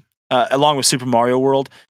game, along with Super Mario World.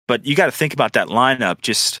 But you got to think about that lineup,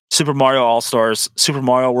 just Super Mario All-Stars, Super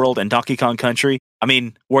Mario World, and Donkey Kong Country. I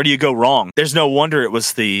mean, where do you go wrong? There's no wonder it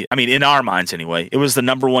was in our minds anyway, it was the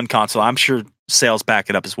number one console. I'm sure sales back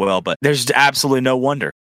it up as well, but there's absolutely no wonder.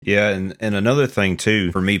 Yeah, and another thing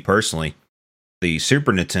too, for me personally, the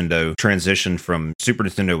Super Nintendo transition from Super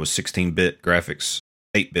Nintendo was 16-bit graphics,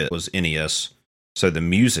 8-bit was NES. So the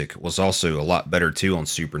music was also a lot better too on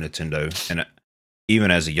Super Nintendo. And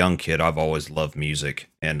even as a young kid, I've always loved music,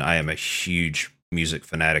 and I am a huge music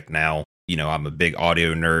fanatic now. You know, I'm a big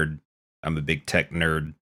audio nerd. I'm a big tech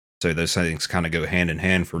nerd. So those things kind of go hand in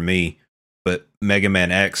hand for me. But Mega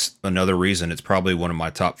Man X, another reason it's probably one of my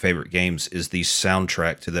top favorite games, is the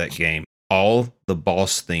soundtrack to that game. All the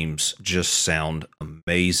boss themes just sound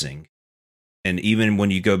amazing. And even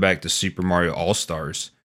when you go back to Super Mario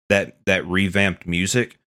All-Stars, that revamped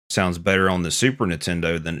music sounds better on the Super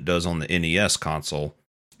Nintendo than it does on the NES console.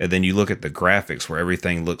 And then you look at the graphics where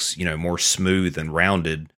everything looks, more smooth and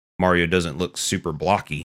rounded. Mario doesn't look super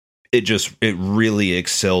blocky. It really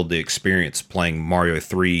excelled the experience playing Mario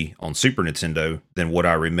 3 on Super Nintendo than what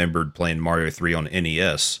I remembered playing Mario 3 on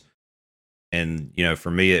NES. And,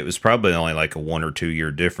 for me, it was probably only like a 1 or 2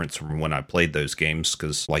 year difference from when I played those games.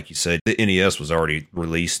 Because, like you said, the NES was already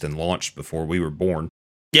released and launched before we were born.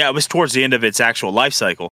 Yeah, it was towards the end of its actual life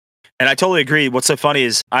cycle. And I totally agree. What's so funny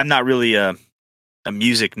is I'm not really a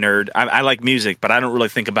music nerd. I like music, but I don't really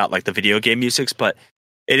think about like the video game musics. But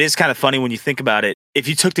it is kind of funny when you think about it. If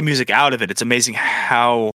you took the music out of it, it's amazing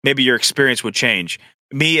how maybe your experience would change.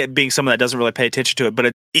 Me being someone that doesn't really pay attention to it,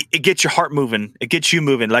 but it gets your heart moving. It gets you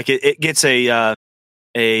moving. Like it gets a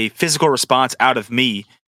physical response out of me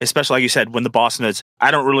especially like you said, when the boss notes.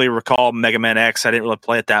 I don't really recall Mega Man X. I didn't really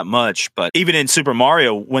play it that much, but even in Super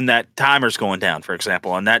Mario, when that timer's going down, for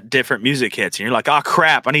example, and that different music hits, and you're like, oh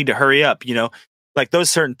crap, I need to hurry up, like those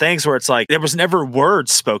certain things where it's like there was never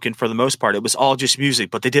words spoken for the most part. It was all just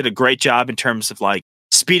music, but they did a great job in terms of like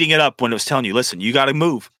speeding it up when it was telling you, listen, you got to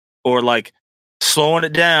move, or like slowing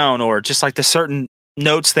it down, or just like the certain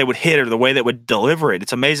notes they would hit or the way they would deliver it.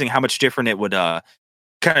 It's amazing how much different it would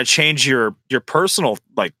kind of change your personal,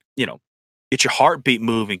 like, get your heartbeat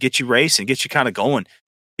moving, get you racing, get you kind of going.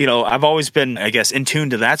 I've always been, I guess, in tune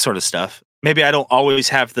to that sort of stuff. Maybe I don't always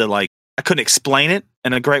have I couldn't explain it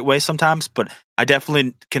in a great way sometimes, but I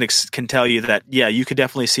definitely can tell you that, yeah, you could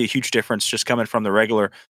definitely see a huge difference just coming from the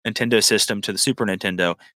regular Nintendo system to the Super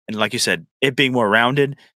Nintendo. And like you said, it being more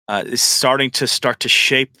rounded is starting to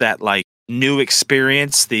shape that like new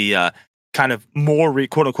experience, the kind of more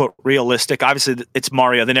quote unquote realistic. Obviously, it's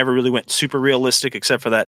Mario. They never really went super realistic except for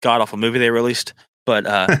that god awful movie they released. But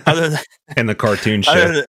other than and the cartoon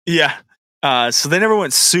show, so they never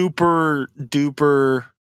went super duper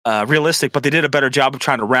realistic, but they did a better job of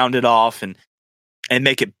trying to round it off and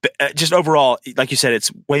make it just overall, like you said,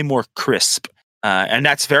 it's way more crisp, and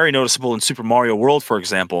that's very noticeable in Super Mario World, for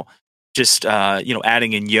example. Just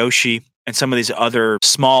adding in Yoshi and some of these other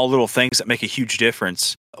small little things that make a huge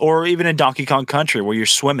difference. Or even in Donkey Kong Country where you're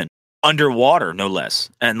swimming underwater, no less.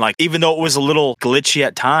 And like, even though it was a little glitchy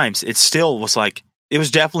at times, it still was like, it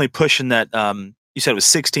was definitely pushing that, you said it was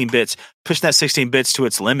 16 bits, pushing that 16 bits to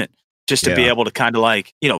its limit just to be able to kind of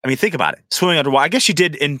like, think about it. Swimming underwater. I guess you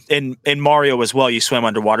did in Mario as well. You swam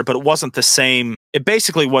underwater, but it wasn't the same. It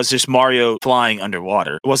basically was just Mario flying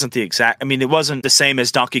underwater. It wasn't it wasn't the same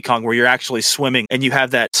as Donkey Kong where you're actually swimming and you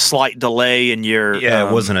have that slight delay in your... Yeah,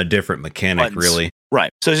 it wasn't a different mechanic, buttons. really. Right.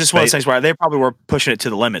 So it's just one of those things where they probably were pushing it to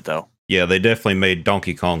the limit, though. Yeah, they definitely made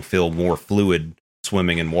Donkey Kong feel more fluid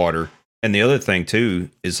swimming in water. And the other thing, too,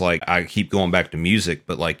 is like, I keep going back to music,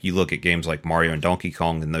 but like you look at games like Mario and Donkey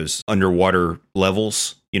Kong and those underwater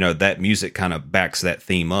levels, that music kind of backs that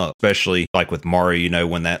theme up, especially like with Mario,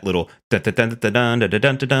 when that little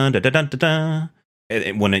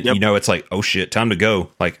and when it, it's like, oh shit, time to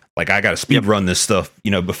go. Like I got to speed run this stuff,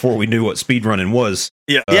 before we knew what speed running was.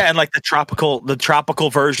 Yeah. And like the tropical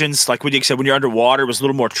versions, like what you said, when you're underwater, it was a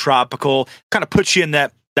little more tropical, kind of puts you in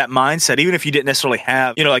that mindset, even if you didn't necessarily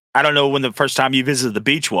have, like, I don't know when the first time you visited the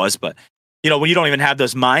beach was, but when you don't even have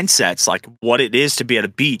those mindsets, like what it is to be at a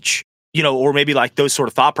beach, or maybe like those sort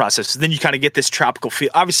of thought processes, then you kind of get this tropical feel.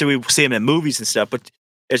 Obviously we see them in movies and stuff, but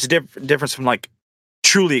there's a difference from like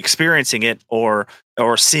truly experiencing it or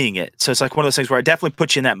seeing it. So it's like one of those things where it definitely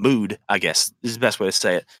puts you in that mood, I guess is the best way to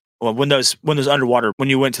say it. Well, when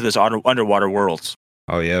you went to those underwater worlds.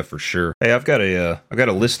 Oh yeah, for sure. Hey, I've got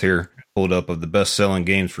a list here pulled up of the best-selling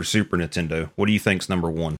games for Super Nintendo. What do you think's number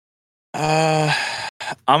one? I'm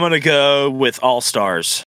gonna go with All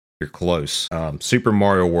Stars. You're close. Super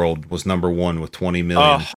Mario World was number one with 20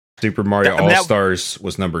 million. Super Mario All Stars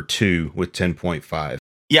was number two with 10.5.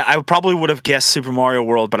 Yeah, I probably would have guessed Super Mario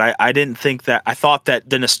World, but I didn't think that. I thought that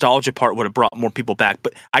the nostalgia part would have brought more people back.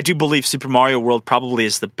 But I do believe Super Mario World probably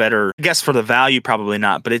is the better. I guess for the value, probably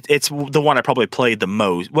not. But it's the one I probably played the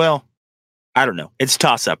most. Well, I don't know. It's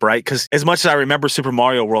toss up, right? Because as much as I remember Super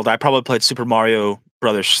Mario World, I probably played Super Mario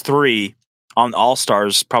Brothers 3 on All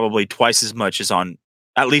Stars probably at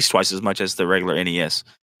least twice as much as the regular NES.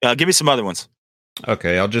 Give me some other ones.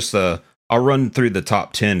 Okay, I'll just I'll run through the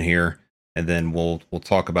top 10 here. And then we'll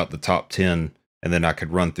talk about the top 10, and then I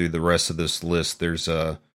could run through the rest of this list. There's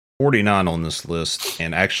 49 on this list,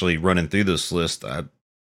 and actually running through this list,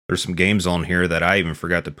 there's some games on here that I even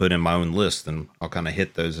forgot to put in my own list, and I'll kind of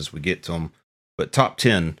hit those as we get to them. But top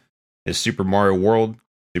 10 is Super Mario World,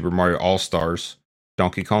 Super Mario All-Stars,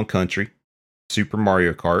 Donkey Kong Country, Super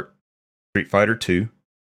Mario Kart, Street Fighter 2,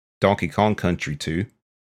 Donkey Kong Country 2,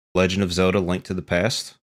 Legend of Zelda: Link to the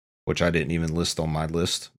Past, which I didn't even list on my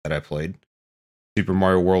list that I played. Super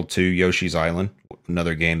Mario World 2, Yoshi's Island,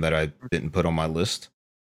 another game that I didn't put on my list.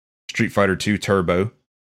 Street Fighter 2 Turbo,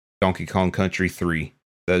 Donkey Kong Country 3.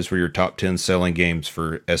 Those were your top 10 selling games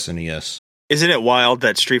for SNES. Isn't it wild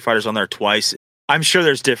that Street Fighter's on there twice? I'm sure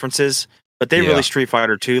there's differences, but they released Street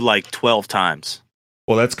Fighter 2 like 12 times.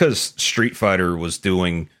 Well, that's because Street Fighter was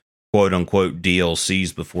doing quote-unquote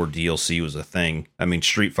DLCs before DLC was a thing. I mean,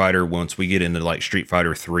 Street Fighter, once we get into like Street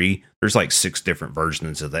Fighter 3, there's like 6 different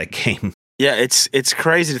versions of that game. Yeah, it's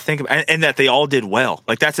crazy to think about, and that they all did well.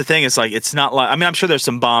 Like, that's the thing. It's like, it's not like, I mean, I'm sure there's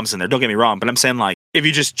some bombs in there, don't get me wrong, but I'm saying like, if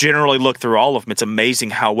you just generally look through all of them, it's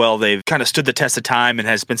amazing how well they've kind of stood the test of time and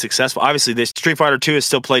has been successful. Obviously, this Street Fighter 2 is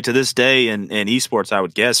still played to this day in esports, I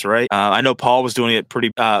would guess, right? I know Paul was doing it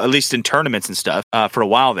pretty, at least in tournaments and stuff, for a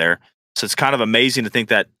while there. So it's kind of amazing to think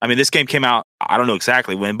that, I mean, this game came out, I don't know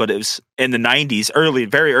exactly when, but it was in the 90s,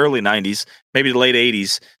 very early 90s, maybe the late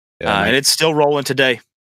 80s, and it's still rolling today.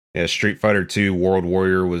 Yeah, Street Fighter 2 World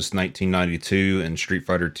Warrior was 1992, and Street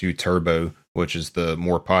Fighter 2 Turbo, which is the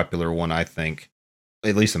more popular one, I think,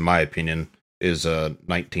 at least in my opinion, is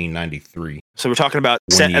 1993. So we're talking about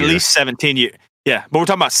at least 17 years. Yeah, but we're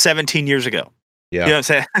talking about 17 years ago. Yeah. You know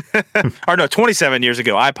what I'm saying? Or no, 27 years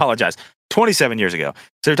ago. I apologize. 27 years ago.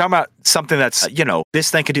 So you're talking about something that's,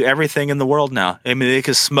 this thing can do everything in the world now. I mean, it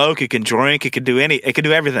can smoke, it can drink, it can do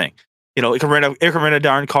everything. It can rent a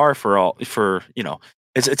darn car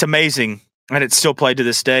it's amazing, and it's still played to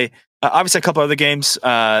this day. Obviously, a couple other games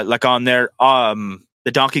like on there,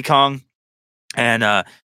 the Donkey Kong, and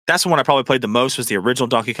that's the one I probably played the most was the original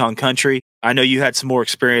Donkey Kong Country. I know you had some more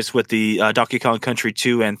experience with the Donkey Kong Country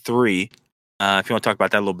 2 and 3. If you want to talk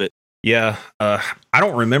about that a little bit. Yeah, I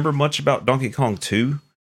don't remember much about Donkey Kong 2,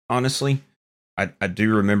 honestly. I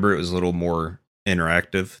do remember it was a little more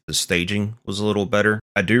interactive. The staging was a little better.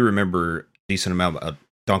 I do remember a decent amount of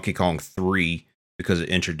Donkey Kong 3 because it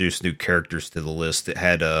introduced new characters to the list. It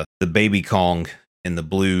had the baby Kong in the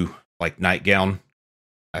blue nightgown.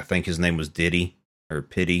 I think his name was Diddy or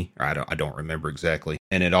Pity, or I don't remember exactly.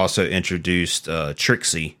 And it also introduced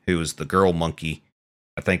Trixie, who was the girl monkey.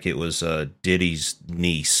 I think it was Diddy's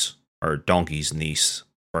niece or Donkey's niece,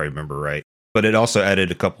 if I remember right. But it also added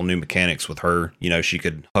a couple new mechanics with her. She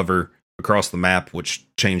could hover across the map, which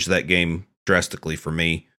changed that game drastically for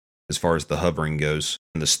me as far as the hovering goes.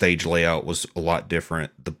 And the stage layout was a lot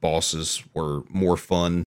different. The bosses were more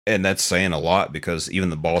fun. And that's saying a lot because even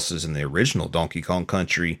the bosses in the original Donkey Kong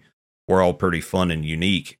Country were all pretty fun and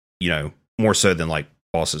unique, more so than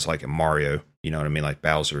bosses like in Mario, you know what I mean? Like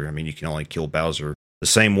Bowser. I mean, you can only kill Bowser the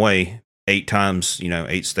same way 8 times,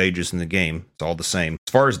 8 stages in the game. It's all the same.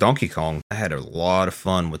 As far as Donkey Kong, I had a lot of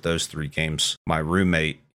fun with those 3 games. My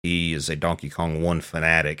roommate, he is a Donkey Kong 1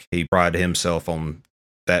 fanatic. He prided himself on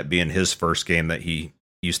that being his first game that he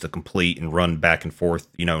used to complete and run back and forth,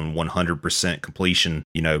 in 100% completion,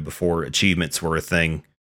 before achievements were a thing.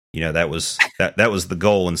 That was the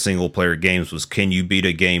goal in single player games was, can you beat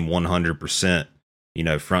a game 100%,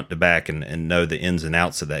 front to back and know the ins and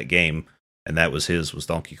outs of that game. And that was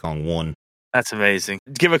Donkey Kong 1. That's amazing.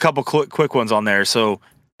 Give a couple quick ones on there. So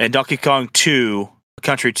in Donkey Kong 2,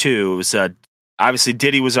 Country 2, it was obviously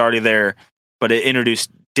Diddy was already there, but it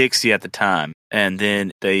introduced Dixie at the time. And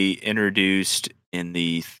then they introduced in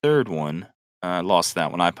the third one, I lost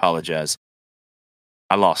that one. I apologize.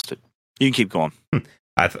 I lost it. You can keep going.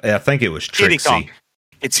 I think it was Trixie. Kitty Kong.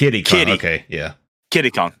 It's Kitty Kong. Okay, yeah.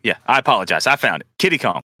 Kitty Kong. Yeah, I apologize. I found it. Kitty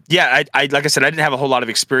Kong. Yeah, I like I said, I didn't have a whole lot of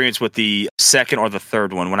experience with the second or the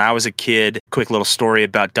third one. When I was a kid, quick little story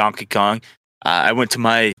about Donkey Kong. I went to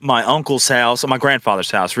my uncle's house, my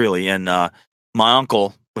grandfather's house, really, and my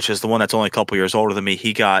uncle, which is the one that's only a couple years older than me,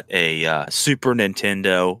 he got a Super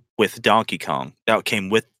Nintendo with Donkey Kong. That came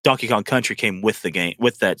with Donkey Kong Country, came with the game,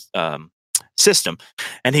 with that system,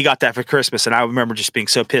 and he got that for Christmas. And I remember just being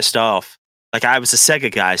so pissed off. Like, I was a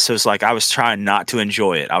Sega guy, so it's like I was trying not to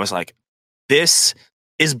enjoy it. I was like, this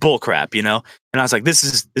is bullcrap, And I was like,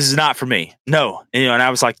 this is not for me. No, and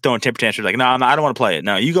I was like throwing temper tantrums, like, no, I don't want to play it.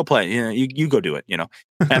 No, you go play it. You go do it.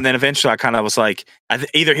 And then eventually, I kind of was like,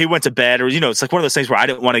 either he went to bed, or it's like one of those things where I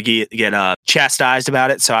didn't want to get chastised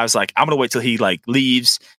about it. So I was like, I'm gonna wait till he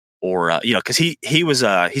leaves, or because he was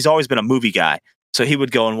he's always been a movie guy, so he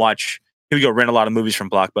would go and watch. He would go rent a lot of movies from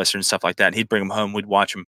Blockbuster and stuff like that, and he'd bring them home. We'd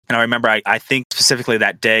watch them. And I remember, I think specifically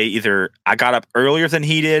that day, either I got up earlier than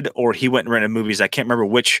he did, or he went and rented movies. I can't remember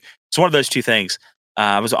which. It's one of those two things.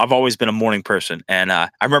 I've always been a morning person, and I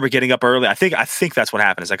remember getting up early. I think that's what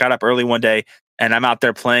happened. Is I got up early one day, and I'm out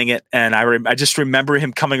there playing it, and I just remember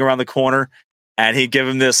him coming around the corner, and he'd give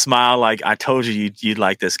him this smile, like, I told you you'd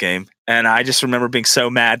like this game. And I just remember being so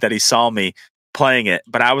mad that he saw me playing it,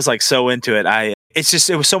 but I was like so into it.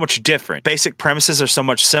 It was so much different. Basic premises are so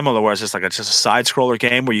much similar, where it's just a side scroller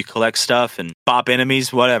game where you collect stuff and bop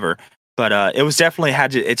enemies, whatever. But it was definitely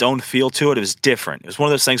had its own feel to it. It was different. It was one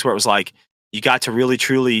of those things where it was like, you got to really,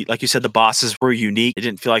 truly, like you said, the bosses were unique. It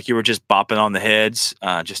didn't feel like you were just bopping on the heads.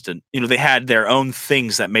 They had their own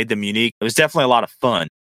things that made them unique. It was definitely a lot of fun.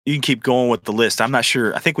 You can keep going with the list. I'm not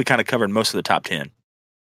sure. I think we kind of covered most of the top 10.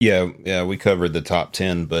 Yeah, we covered the top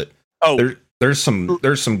 10, but there's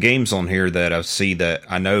some games on here that I see that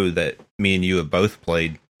I know that me and you have both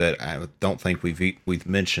played that I don't think we've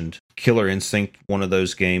mentioned. Killer Instinct, one of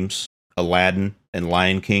those games. Aladdin and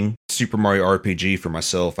Lion King. Super Mario RPG for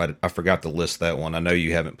myself. I forgot to list that one. I know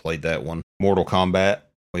you haven't played that one. Mortal Kombat.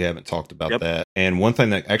 We haven't talked about that. And one thing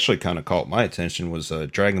that actually kind of caught my attention was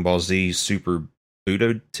Dragon Ball Z Super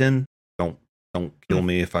Budokan. Don't kill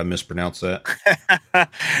me if I mispronounce that.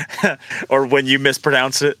 Or when you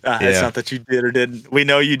mispronounce it. It's not that you did or didn't. We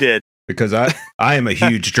know you did. Because I am a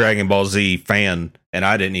huge Dragon Ball Z fan, and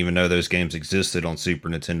I didn't even know those games existed on Super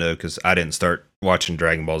Nintendo because I didn't start watching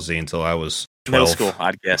Dragon Ball Z until I was 12. Middle school,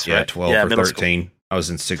 I'd guess, yeah, right? 12 or 13. School. I was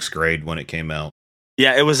in 6th grade when it came out.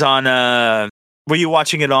 Yeah, it was on... were you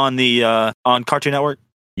watching it on the on Cartoon Network?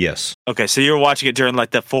 Yes. Okay, so you were watching it during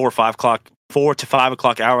like the 4 to 5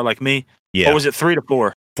 o'clock hour like me? Yeah. Or was it 3 to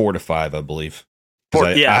 4? 4 to 5, I believe.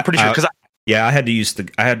 I'm pretty sure. Yeah, I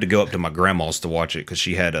had to go up to my grandma's to watch it because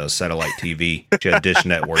she had a satellite TV. She had Dish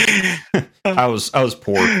Network. I was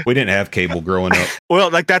poor. We didn't have cable growing up. Well,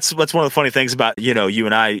 like that's one of the funny things about you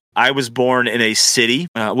and I. I was born in a city.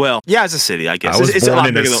 It's a city, I guess. I was born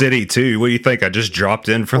in a city too. What do you think? I just dropped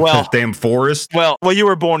in from the damn forest. Well, you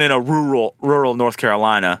were born in a rural North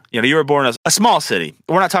Carolina. You were born in a small city.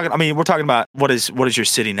 We're not talking. I mean, we're talking about what is your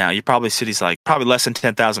city now? City's like probably less than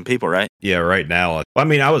 10,000 people, right? Yeah, right now. I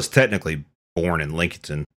mean, I was technically born in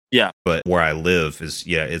Lincoln. Yeah. But where I live is,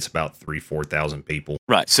 it's about 4,000 people.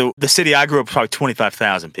 Right. So the city I grew up probably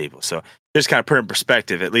 25,000 people. So just kind of put in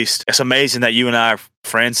perspective, at least it's amazing that you and I are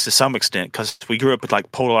friends to some extent because we grew up with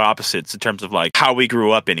like polar opposites in terms of like how we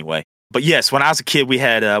grew up anyway. But yes, when I was a kid, we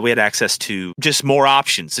had access to just more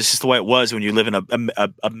options. This is the way it was when you live in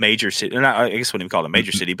a major city. I guess I wouldn't even call it a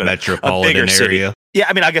major city, but metropolitan a bigger area. City. Yeah,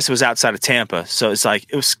 I mean, I guess it was outside of Tampa. So it's like,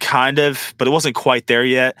 it was kind of, but it wasn't quite there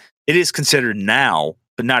yet. It is considered now,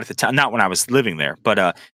 but not at the time, not when I was living there.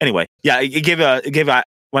 But anyway, yeah,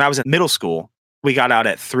 when I was in middle school, we got out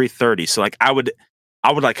at 3:30. So like I would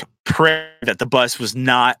like pray that the bus was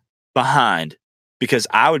not behind because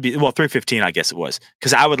I would be 3:15, I guess it was,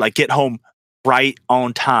 because I would like get home right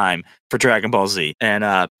on time for Dragon Ball Z.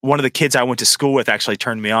 And one of the kids I went to school with actually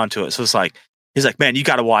turned me on to it. So it's like, he's like, man, you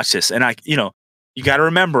got to watch this. And you got to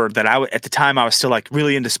remember that at the time I was still like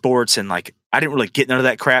really into sports and like I didn't really get none of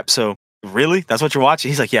that crap. So really, that's what you're watching?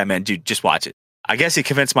 He's like, yeah, man, dude, just watch it. I guess he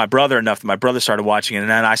convinced my brother enough that my brother started watching it, and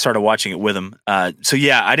then I started watching it with him. So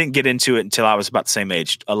yeah, I didn't get into it until I was about the same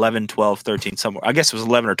age, 11, 12, 13, somewhere. I guess it was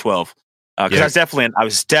 11 or 12 because I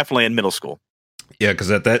was definitely in middle school. Yeah,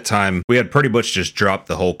 because at that time we had pretty much just dropped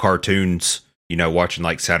the whole cartoons. Watching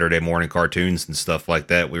like Saturday morning cartoons and stuff like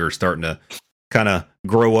that. We were starting to kind of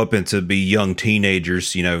grow up into be young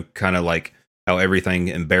teenagers, kind of like how everything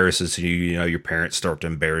embarrasses you, your parents start to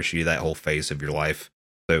embarrass you, that whole phase of your life.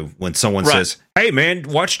 So when someone says, hey man,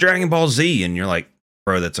 watch Dragon Ball Z, and you're like,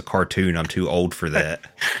 bro, that's a cartoon. I'm too old for that.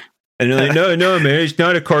 And they're like, no, man, it's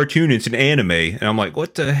not a cartoon. It's an anime. And I'm like,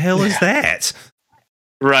 what the hell is that?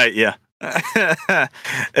 Right. Yeah.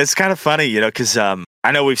 It's kind of funny, because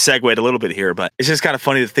I know we've segued a little bit here, but it's just kind of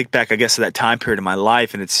funny to think back, I guess, to that time period of my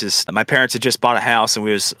life. And it's just, my parents had just bought a house and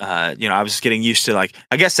I was just getting used to like,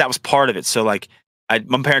 I guess that was part of it. So like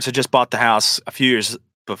my parents had just bought the house a few years,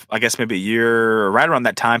 I guess maybe a year, or right around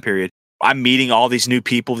that time period. I'm meeting all these new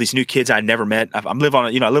people, these new kids I never met. I live on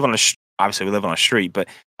obviously we live on a street, but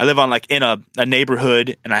I live on like in a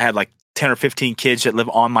neighborhood, and I had like 10 or 15 kids that live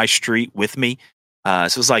on my street with me. So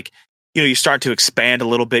it's like, you start to expand a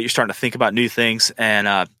little bit. You're starting to think about new things. And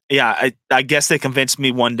I guess they convinced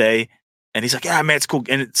me one day, and he's like, yeah, man, it's cool.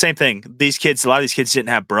 And same thing. A lot of these kids didn't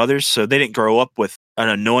have brothers, so they didn't grow up with an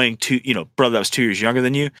annoying brother that was 2 years younger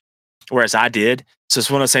than you, whereas I did. So it's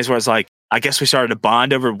one of those things where it's like, I guess we started to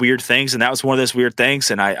bond over weird things, and that was one of those weird things.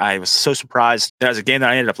 And I was so surprised. That was a game that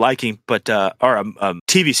I ended up liking, but or a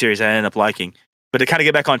TV series I ended up liking. But to kind of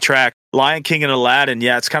get back on track, Lion King and Aladdin,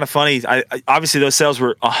 yeah, it's kind of funny. I obviously those sales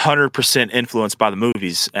were 100% influenced by the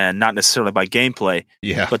movies and not necessarily by gameplay.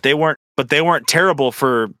 Yeah, but they weren't terrible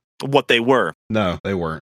for what they were. No, they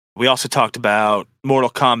weren't. We also talked about Mortal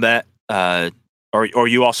Kombat, or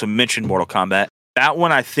you also mentioned Mortal Kombat. That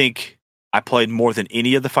one, I think I played more than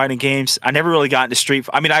any of the fighting games. I never really got into Street.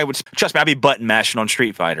 I mean, I'd be button mashing on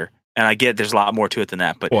Street Fighter. And I get there's a lot more to it than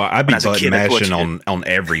that. But I'd be button mashing on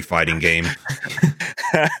every fighting game.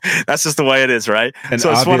 That's just the way it is, right? And so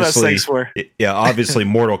it's one of those things where... Yeah, obviously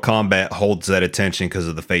Mortal Kombat holds that attention because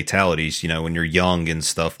of the fatalities. When you're young and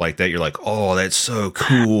stuff like that, you're like, oh, that's so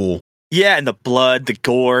cool. Yeah, and the blood, the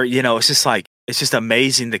gore, it's just like, it's just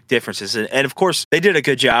amazing the differences. And of course, they did a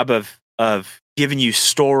good job of giving you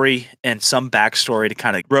story and some backstory to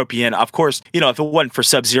kind of rope you in. Of course, if it wasn't for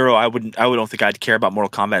Sub-Zero, I don't think I'd care about Mortal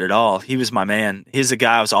Kombat at all. He was my man. He's the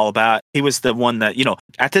guy I was all about. He was the one that,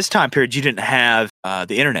 at this time period, you didn't have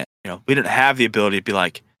the internet. We didn't have the ability to be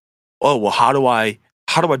like, oh, well, how do I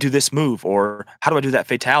do this move, or how do I do that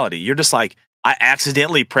fatality? You're just like, I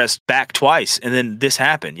accidentally pressed back twice and then this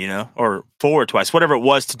happened, or forward twice, whatever it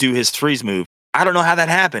was to do his freeze move. I don't know how that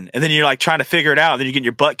happened. And then you're like trying to figure it out. And then you're getting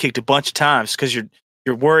your butt kicked a bunch of times because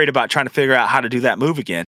you're worried about trying to figure out how to do that move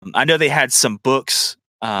again. I know they had some books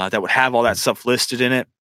that would have all that stuff listed in it,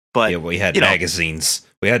 but yeah, we had magazines.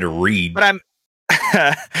 We had to read. But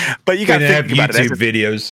but you got to think about YouTube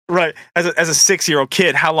videos, right? As a 6-year-old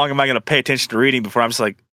kid, how long am I going to pay attention to reading before I'm just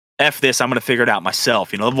like, F this, I'm going to figure it out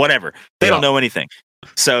myself, whatever. They don't know anything.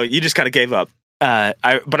 So you just kind of gave up. But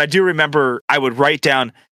I do remember I would write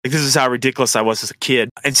down, like, this is how ridiculous I was as a kid.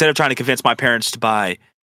 Instead of trying to convince my parents to buy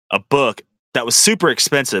a book that was super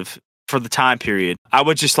expensive for the time period, I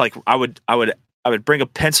would just like, I would bring a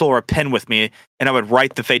pencil or a pen with me, and I would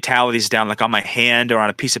write the fatalities down, like on my hand or on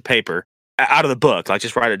a piece of paper, out of the book, like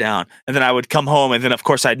just write it down. And then I would come home, and then of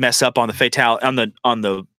course I'd mess up on the on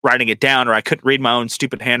the writing it down, or I couldn't read my own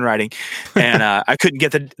stupid handwriting, and I couldn't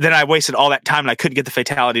get then I wasted all that time and I couldn't get the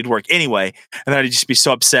fatality to work anyway, and then I'd just be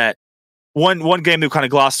so upset. One game we kind of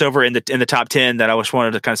glossed over in the top 10 that I just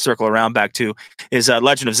wanted to kind of circle around back to is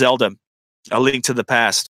Legend of Zelda: A Link to the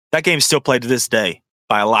Past. That game's still played to this day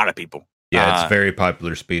by a lot of people. Yeah, it's a very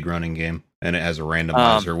popular speedrunning game, and it has a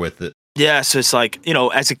randomizer with it. Yeah, so it's like,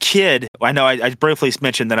 as a kid, I know I briefly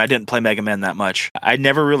mentioned that I didn't play Mega Man that much. I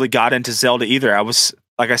never really got into Zelda either. I was,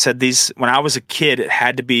 like I said, when I was a kid, it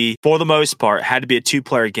had to be, for the most part, had to be a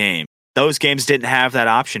 2-player game. Those games didn't have that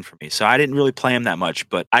option for me, so I didn't really play them that much,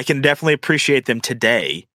 but I can definitely appreciate them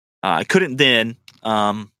today. I couldn't then.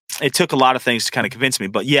 It took a lot of things to kind of convince me,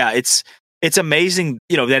 but yeah, it's amazing,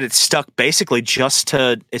 that it's stuck basically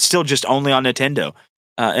it's still just only on Nintendo.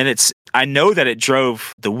 And I know that it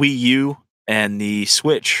drove the Wii U and the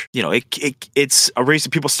Switch. It's a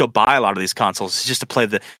reason people still buy a lot of these consoles. It's just to play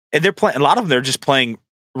and they're playing, a lot of them, they're just playing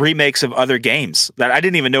remakes of other games that I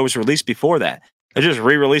didn't even know was released before that. They're just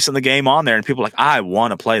re-releasing the game on there, and people are like, I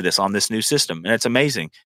want to play this on this new system. And it's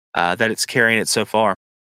amazing that it's carrying it so far.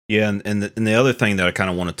 Yeah, and the other thing that I kind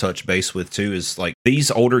of want to touch base with too is like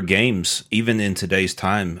these older games, even in today's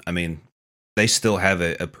time, I mean, they still have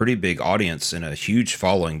a pretty big audience and a huge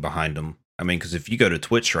following behind them. I mean, because if you go to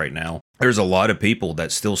Twitch right now, there's a lot of people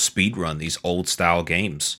that still speedrun these old style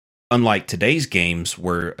games. Unlike today's games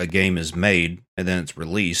where a game is made and then it's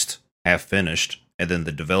released, half finished, and then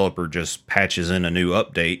the developer just patches in a new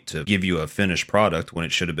update to give you a finished product when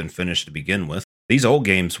it should have been finished to begin with. These old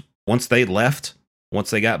games, once they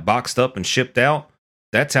got boxed up and shipped out,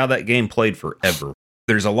 that's how that game played forever.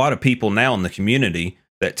 There's a lot of people now in the community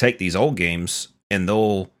that take these old games and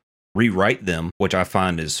they'll rewrite them, which I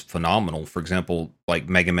find is phenomenal. For example, like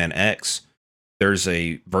Mega Man X, there's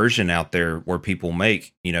a version out there where people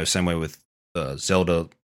make, same way with Zelda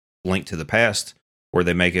Link to the Past, where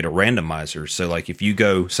they make it a randomizer. So like if you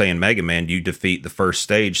go, say in Mega Man, you defeat the first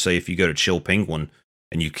stage, say if you go to Chill Penguin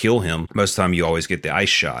and you kill him, most of the time you always get the ice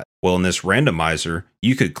shot. Well, in this randomizer,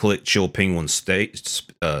 you could click Chill Penguin's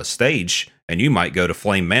stage and you might go to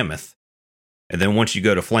Flame Mammoth. And then once you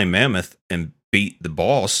go to Flame Mammoth and beat the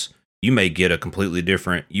boss, you may get a completely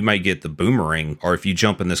different, you might get the boomerang, or if you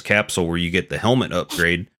jump in this capsule where you get the helmet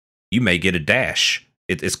upgrade, you may get a dash.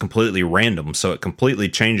 It's completely random, so it completely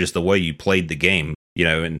changes the way you played the game.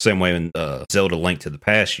 In the same way in Zelda Link to the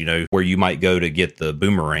Past, where you might go to get the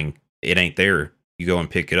boomerang, it ain't there. You go and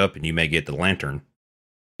pick it up and you may get the lantern.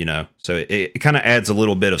 So it kind of adds a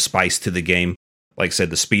little bit of spice to the game. Like I said,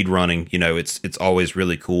 the speed running, it's always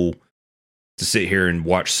really cool to sit here and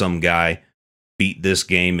watch some guy beat this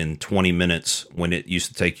game in 20 minutes when it used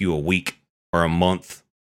to take you a week or a month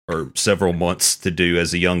or several months to do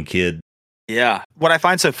as a young kid. Yeah. What I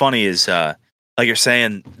find so funny is, like you're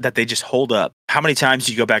saying, that they just hold up. How many times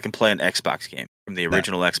do you go back and play an Xbox game from the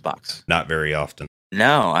original Xbox? Not very often.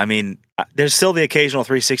 No. I mean, there's still the occasional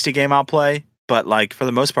 360 game I'll play, but like for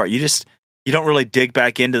the most part, you don't really dig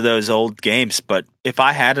back into those old games. But if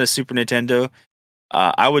I had a Super Nintendo,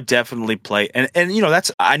 I would definitely play. And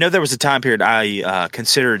I know there was a time period I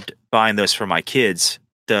considered buying those for my kids.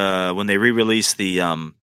 When they re-released the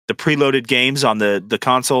preloaded games on the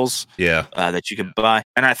consoles, that you could buy,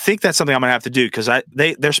 and I think that's something I'm gonna have to do because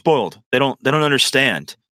they're spoiled. They don't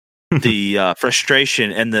understand the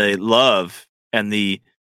frustration and the love and the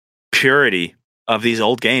purity of these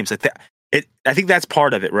old games. I think that's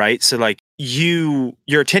part of it, right? So like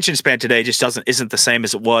your attention span today just isn't the same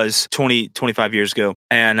as it was 20, 25 years ago.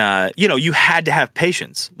 And, you had to have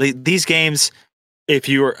patience. These games, if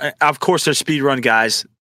you were, of course, there's speedrun guys,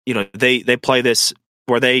 they play this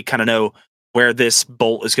where they kind of know where this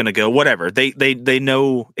bolt is going to go, whatever. They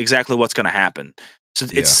know exactly what's going to happen. So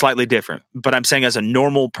it's slightly different. But I'm saying as a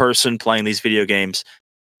normal person playing these video games,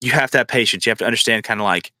 you have to have patience. You have to understand kind of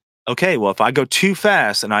like, okay, well, if I go too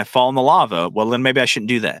fast and I fall in the lava, well, then maybe I shouldn't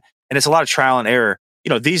do that. And it's a lot of trial and error.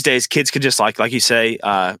 These days, kids can just like you say,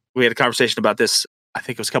 we had a conversation about this, I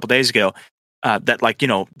think it was a couple days ago, that like,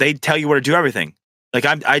 they tell you where to do everything. Like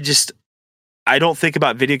I don't think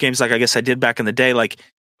about video games like I guess I did back in the day. Like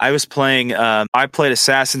I was playing, I played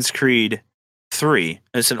Assassin's Creed 3.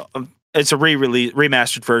 It's a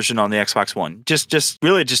remastered version on the Xbox One. Just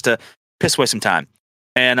really just to piss away some time.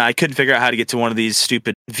 And I couldn't figure out how to get to one of these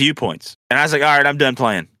stupid viewpoints. And I was like, all right, I'm done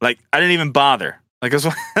playing. Like I didn't even bother. Like it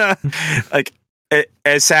was like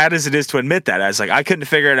as sad as it is to admit that, I was like, I couldn't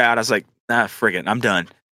figure it out. I was like, frig it, I'm done.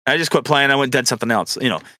 I just quit playing. I went and did something else.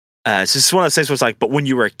 It's just one of those things where it's like, but when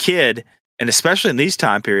you were a kid, and especially in these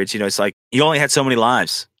time periods, it's like you only had so many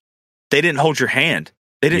lives. They didn't hold your hand.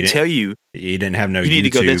 They didn't tell you. You didn't have no. You need to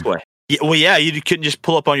go this way. Well, yeah, you couldn't just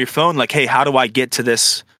pull up on your phone like, hey, how do I get to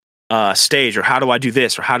this stage, or how do I do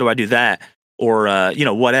this, or how do I do that, or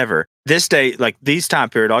whatever. This day, like these time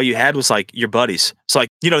period, all you had was like your buddies. So like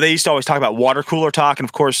they used to always talk about water cooler talk, and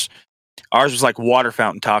of course ours was like water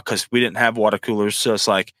fountain talk because we didn't have water coolers. So it's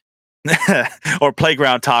like or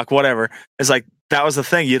playground talk, whatever. It's like that was the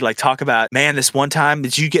thing. You'd like talk about, man, this one time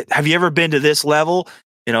have you ever been to this level?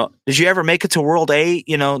 Did you ever make it to World 8?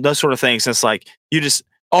 Those sort of things. And it's like you just,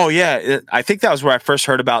 oh yeah, I think that was where I first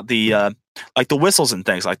heard about the like the whistles and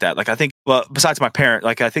things like that. Like I think, well, besides my parent,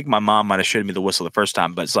 like I think my mom might have showed me the whistle the first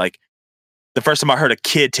time, but it's like the first time I heard a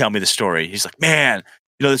kid tell me the story. He's like, man,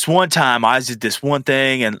 this one time I did this one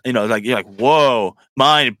thing, and like you're like, whoa,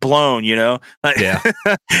 mind blown, like, yeah.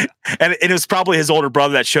 and it was probably his older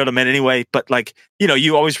brother that showed him it anyway. But like,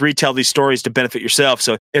 you always retell these stories to benefit yourself.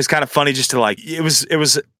 So it was kind of funny just to like, it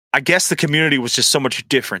was. I guess the community was just so much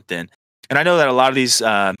different then. And I know that a lot of these,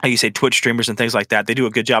 how you say, Twitch streamers and things like that, they do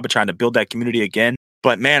a good job of trying to build that community again.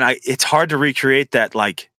 But man, it's hard to recreate that.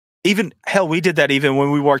 Like, even hell, we did that even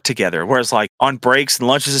when we worked together. Whereas like on breaks and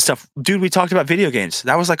lunches and stuff, dude, we talked about video games.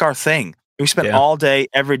 That was like our thing. We spent all day,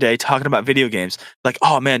 every day talking about video games. Like,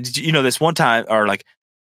 oh man, did you this one time? Or like,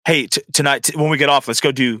 hey, tonight when we get off, let's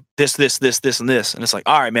go do this, and this. And it's like,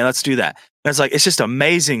 all right, man, let's do that. And it's like, it's just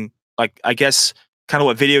amazing. Like, I guess kind of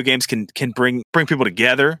what video games can bring people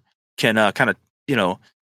together. Can kind of,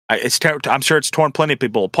 I'm sure it's torn plenty of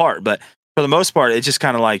people apart, but for the most part, it's just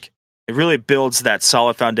kind of like, it really builds that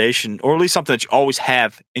solid foundation, or at least something that you always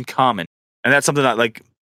have in common. And that's something that like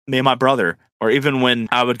me and my brother, or even when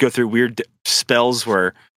I would go through weird spells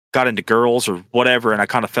where got into girls or whatever, and I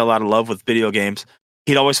kind of fell out of love with video games,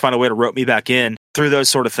 he'd always find a way to rope me back in through those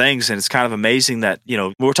sort of things. And it's kind of amazing that,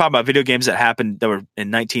 we're talking about video games that happened that were in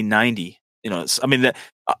 1990,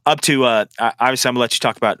 up to, obviously I'm gonna let you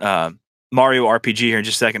talk about Mario RPG here in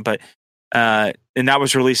just a second, but and that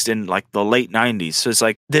was released in like the late 90s. So it's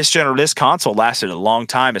like this console lasted a long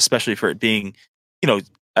time, especially for it being, a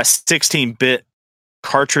 16-bit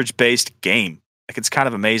cartridge-based game. Like it's kind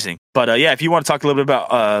of amazing. But yeah, if you want to talk a little bit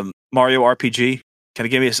about Mario RPG, kind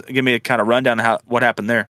of give me a kind of rundown of what happened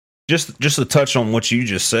there. Just to touch on what you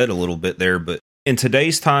just said a little bit there, but in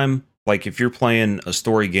today's time, like if you're playing a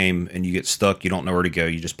story game and you get stuck, you don't know where to go,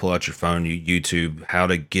 you just pull out your phone, you YouTube how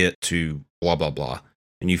to get to blah, blah, blah.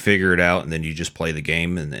 And you figure it out, and then you just play the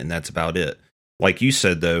game, and that's about it. Like you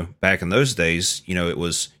said, though, back in those days, it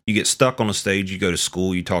was, you get stuck on a stage, you go to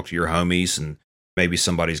school, you talk to your homies, and maybe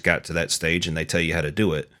somebody's got to that stage, and they tell you how to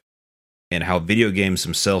do it. And how video games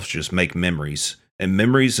themselves just make memories. And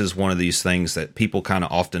memories is one of these things that people kind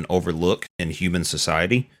of often overlook in human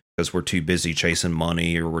society, because we're too busy chasing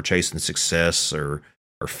money, or we're chasing success, or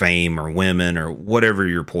fame, or women, or whatever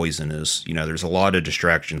your poison is. There's a lot of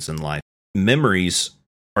distractions in life. Memories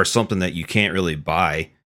are something that you can't really buy.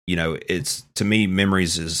 It's, to me,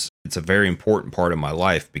 memories it's a very important part of my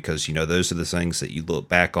life, because those are the things that you look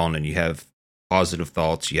back on and you have positive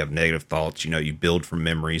thoughts, you have negative thoughts, you build from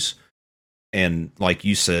memories. And like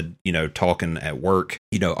you said, talking at work,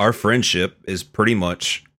 our friendship is pretty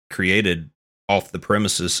much created off the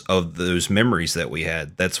premises of those memories that we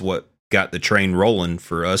had. That's what got the train rolling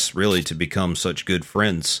for us really to become such good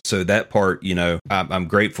friends. So that part, I'm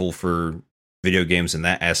grateful for video games in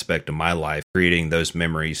that aspect of my life, creating those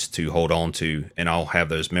memories to hold on to, and I'll have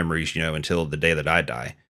those memories, until the day that I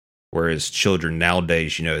die. Whereas children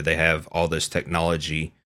nowadays, they have all this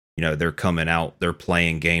technology, they're coming out, they're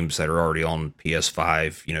playing games that are already on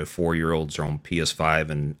PS5, 4-year-olds are on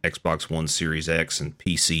PS5 and Xbox One Series X and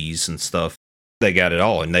PCs and stuff. They got it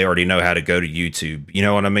all, and they already know how to go to YouTube. You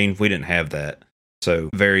know what I mean? We didn't have that.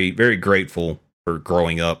 So very, very grateful for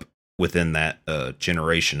growing up within that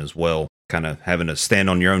generation as well. kind of having to stand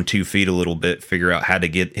on your own 2 feet a little bit, figure out how to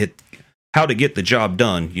get the job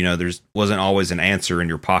done. You know, wasn't always an answer in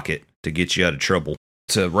your pocket to get you out of trouble.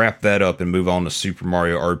 To wrap that up and move on to Super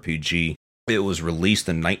Mario RPG, it was released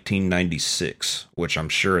in 1996, which I'm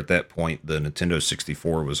sure at that point the Nintendo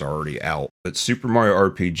 64 was already out. But Super Mario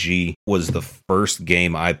RPG was the first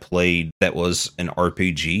game I played that was an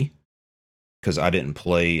RPG, because I didn't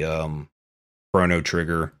play Chrono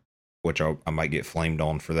Trigger, which I might get flamed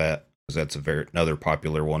on for that, because that's another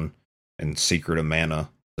popular one, and Secret of Mana,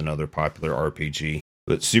 another popular RPG.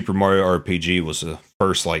 But Super Mario RPG was the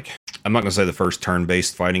first, I'm not going to say the first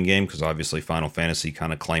turn-based fighting game, because obviously Final Fantasy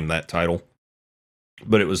kind of claimed that title.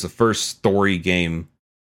 But it was the first story game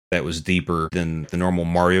that was deeper than the normal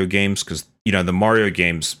Mario games, because, you know, the Mario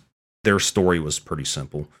games, their story was pretty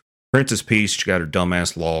simple. Princess Peach, she got her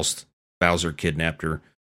dumbass lost. Bowser kidnapped her.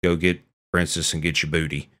 Go get Princess and get your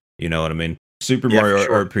booty. You know what I mean? Super Mario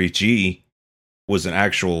RPG was an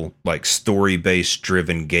actual, story-based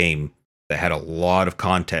driven game that had a lot of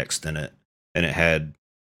context in it. And it had,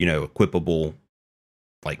 you know, equipable,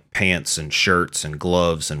 pants and shirts and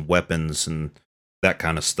gloves and weapons and that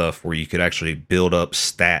kind of stuff, where you could actually build up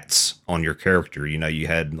stats on your character. You know, you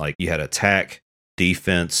had attack,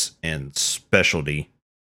 defense, and specialty.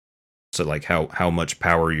 So how much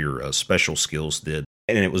power your special skills did.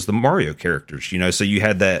 And it was the Mario characters, you know, so you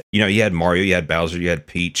had that, you know, you had Mario, you had Bowser, you had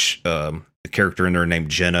Peach, the character in there named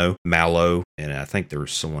Geno, Mallow, and I think there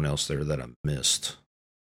was someone else there that I missed.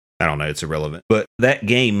 I don't know, it's irrelevant. But that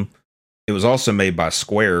game, it was also made by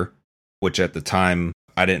Square, which at the time,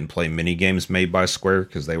 I didn't play mini games made by Square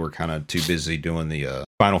because they were kind of too busy doing the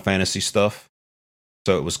Final Fantasy stuff.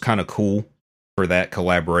 So it was kind of cool for that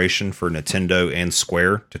collaboration for Nintendo and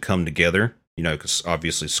Square to come together, you know, because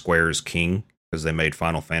obviously Square is king because they made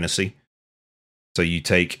Final Fantasy. So you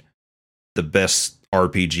take the best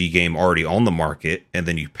RPG game already on the market, and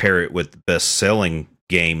then you pair it with the best selling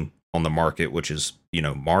game on the market, which is, you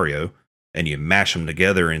know, Mario, and you mash them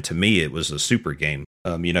together. And to me, it was a super game.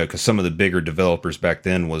 You know, because some of the bigger developers back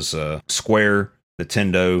then was Square,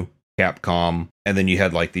 Nintendo, Capcom, and then you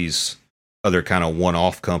had these other kind of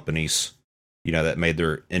one-off companies, you know, that made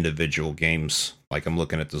their individual games. I'm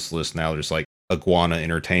looking at this list now. There's Iguana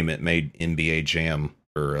Entertainment made NBA Jam,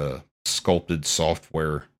 or Sculpted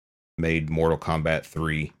Software made Mortal Kombat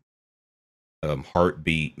 3.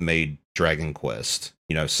 Heartbeat made Dragon Quest.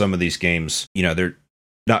 You know, some of these games, you know, they're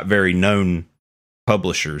not very known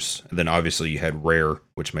publishers. And then obviously you had Rare,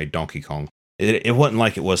 which made Donkey Kong. It wasn't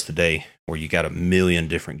like it was today, where you got a million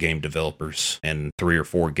different game developers and 3 or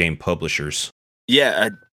 4 game publishers. Yeah,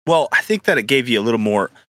 well, I think that it gave you a little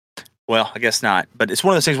more. Well, I guess not, but it's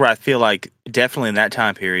one of those things where I feel like definitely in that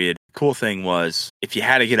time period, cool thing was if you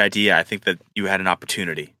had a good idea, I think that you had an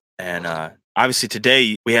opportunity. And obviously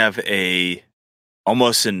today we have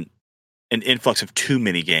almost an influx of too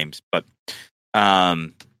many games, but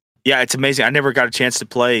yeah, it's amazing. I never got a chance to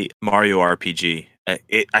play Mario RPG.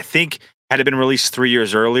 I think had it been released 3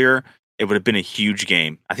 years earlier, it would have been a huge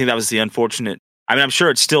game. I think that was the unfortunate. I mean, I'm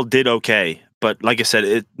sure it still did okay, but like I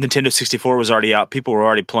said, Nintendo 64 was already out. People were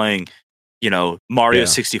already playing, you know, Mario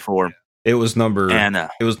 64. It was number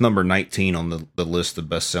 19 on the list of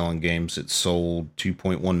best-selling games. It sold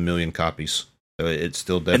 2.1 million copies. So it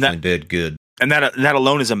still definitely did good. And that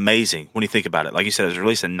alone is amazing when you think about it. Like you said, it was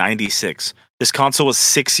released in 96. This console was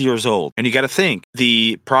 6 years old. And you got to think,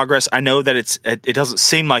 the progress, I know that it doesn't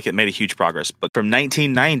seem like it made a huge progress, but from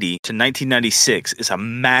 1990 to 1996 is a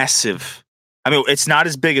massive. I mean, it's not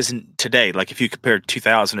as big as today. Like if you compare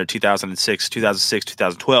 2000 or 2006,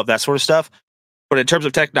 2012, that sort of stuff. But in terms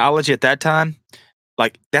of technology at that time,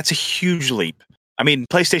 that's a huge leap. I mean,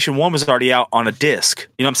 PlayStation 1 was already out on a disc.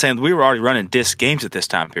 You know what I'm saying? We were already running disc games at this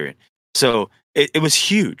time period. So it was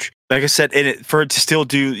huge. Like I said, for it to still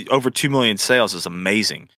do over 2 million sales is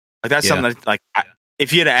amazing. That's something that,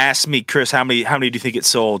 if you had asked me, Chris, how many do you think it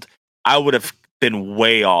sold? I would have been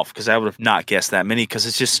way off because I would have not guessed that many because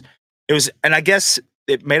it was, and I guess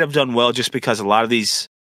it may have done well just because a lot of these,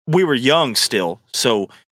 we were young still. So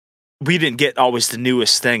we didn't get always the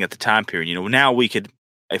newest thing at the time period. You know, now we could,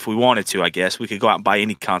 if we wanted to, I guess we could go out and buy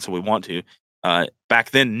any console we want to.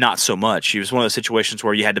 Back then, not so much. It was one of those situations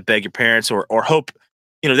where you had to beg your parents or hope.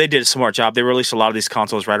 You know, they did a smart job. They released a lot of these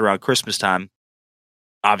consoles right around Christmas time.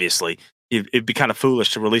 Obviously, it'd be kind of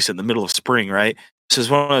foolish to release it in the middle of spring, right? So it's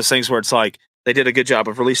one of those things where it's like they did a good job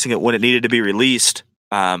of releasing it when it needed to be released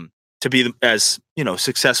to be as, you know,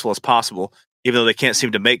 successful as possible. Even though they can't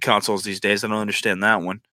seem to make consoles these days, I don't understand that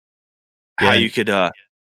one. How you could not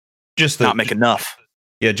make enough.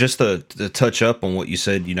 Yeah, just to touch up on what you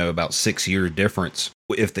said, you know, about 6 year difference.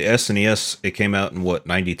 If the SNES, it came out in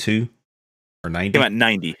 92? or 90? Came out in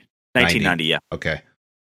 1990, yeah. Okay.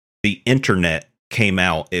 The internet came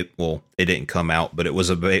out. It didn't come out, but it was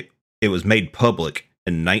made public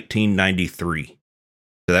in 1993.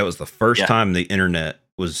 So that was the first time the internet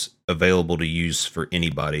was available to use for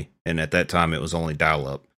anybody. And at that time, it was only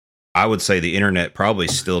dial-up. I would say the internet probably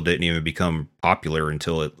still didn't even become popular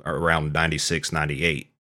until around 96, 98.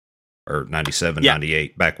 Or 97,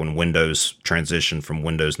 98, back when Windows transitioned from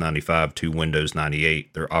Windows 95 to Windows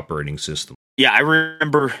 98, their operating system. Yeah, I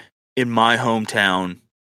remember in my hometown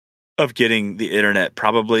of getting the internet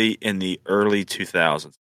probably in the early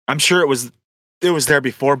 2000s. I'm sure it was there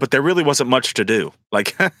before, but there really wasn't much to do.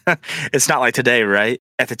 Like, it's not like today, right?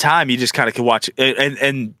 At the time, you just kind of could watch,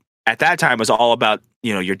 and at that time, it was all about,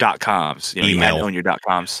 your .coms. You had to own your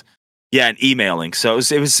 .coms. Yeah, and emailing. So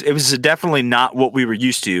it was definitely not what we were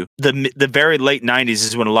used to. The very late 90s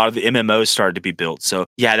is when a lot of the MMOs started to be built. So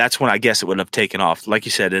yeah, that's when I guess it would have taken off, like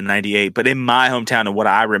you said, in 98. But in my hometown and what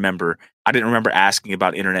I remember, I didn't remember asking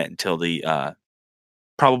about internet until the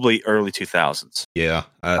probably early 2000s. Yeah,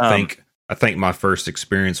 I think my first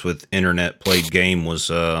experience with internet played game was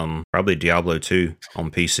probably Diablo 2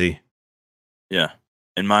 on PC. Yeah,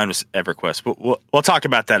 and mine was EverQuest. But we'll talk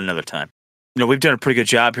about that another time. We've done a pretty good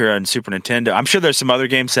job here on Super Nintendo. I'm sure there's some other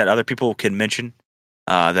games that other people can mention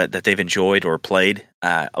that they've enjoyed or played.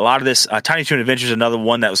 A lot of this, Tiny Toon Adventure is another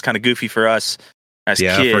one that was kind of goofy for us as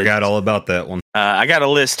kids. Yeah, I forgot all about that one. I got a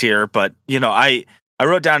list here, but I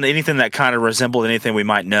wrote down anything that kind of resembled anything we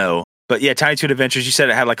might know. But yeah, Tiny Toon Adventures, you said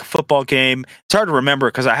it had like a football game. It's hard to remember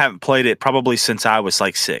because I haven't played it probably since I was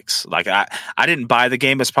like 6. Like I didn't buy the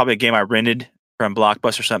game. It's probably a game I rented from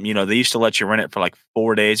Blockbuster or something. They used to let you rent it for like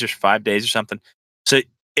 4 days or 5 days or something. So,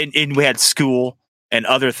 and we had school and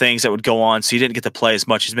other things that would go on, so you didn't get to play as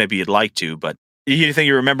much as maybe you'd like to. But anything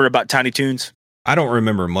you remember about Tiny Toons? I don't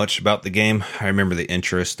remember much about the game. I remember the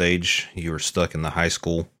intro stage. You were stuck in the high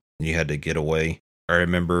school and you had to get away. I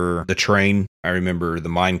remember the train. I remember the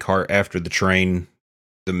minecart after the train,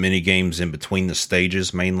 the mini games in between the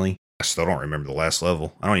stages mainly. I still don't remember the last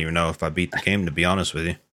level. I don't even know if I beat the game, to be honest with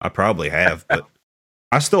you. I probably have, but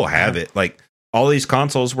I still have it. Like, all these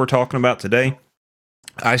consoles we're talking about today,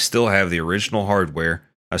 I still have the original hardware.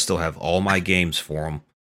 I still have all my games for them.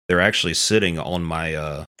 They're actually sitting on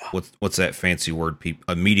my, what's that fancy word,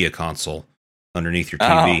 a media console underneath your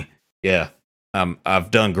TV. Oh. Yeah. I've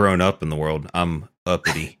done grown up in the world. I'm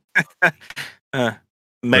uppity.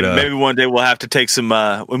 Maybe one day we'll have to take some,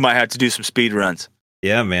 we might have to do some speed runs.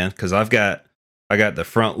 Yeah, man, because I got the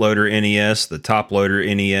front loader NES, the top loader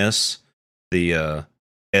NES, the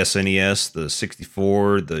SNES, the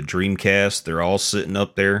 64, the Dreamcast. They're all sitting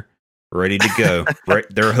up there, ready to go. Right,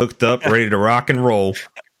 they're hooked up, ready to rock and roll.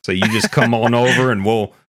 So you just come on over, and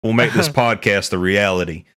we'll make this podcast a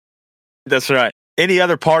reality. That's right. Any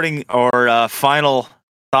other parting or final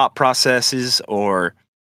thought processes, or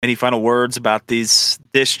any final words about this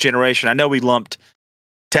generation? I know we lumped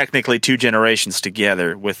technically 2 generations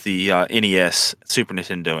together with the NES, Super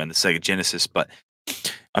Nintendo, and the Sega Genesis, but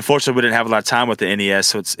unfortunately we didn't have a lot of time with the NES,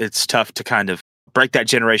 so it's tough to kind of break that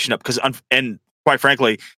generation up because, and quite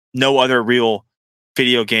frankly, no other real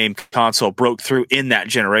video game console broke through in that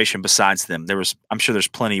generation besides them. I'm sure there's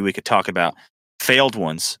plenty we could talk about failed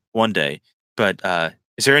ones one day, but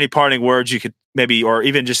is there any parting words you could maybe, or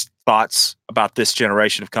even just thoughts about this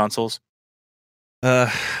generation of consoles?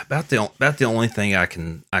 About the only thing I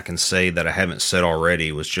can say that I haven't said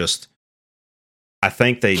already was just, I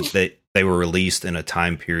think they were released in a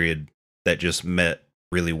time period that just met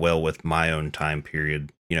really well with my own time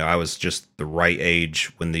period. I was just the right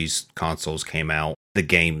age when these consoles came out. The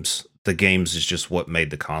games is just what made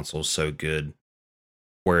the consoles so good.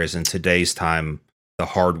 Whereas in today's time, the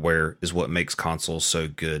hardware is what makes consoles so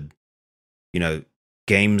good.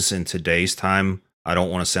 Games in today's time, I don't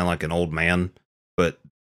want to sound like an old man, but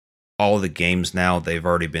all of the games now, they've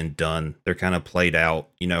already been done. They're kind of played out.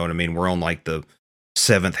 You know what I mean? We're on like the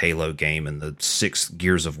 7th Halo game and the 6th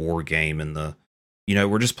Gears of War game and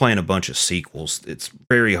we're just playing a bunch of sequels. It's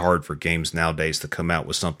very hard for games nowadays to come out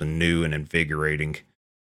with something new and invigorating.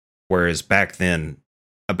 Whereas back then,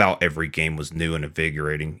 about every game was new and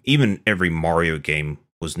invigorating. Even every Mario game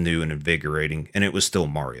was new and invigorating, and it was still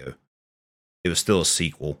Mario. It was still a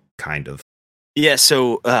sequel, kind of. Yeah,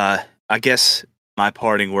 so I guess my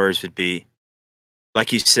parting words would be,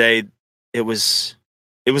 like you say, it was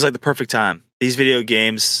like the perfect time. These video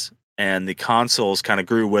games and the consoles kind of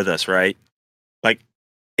grew with us, right? Like,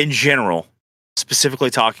 in general, specifically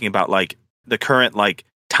talking about like the current like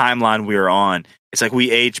timeline we are on, it's like we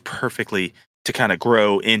age perfectly to kind of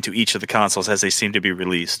grow into each of the consoles as they seem to be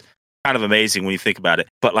released. Kind of amazing when you think about it.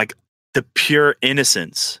 But like the pure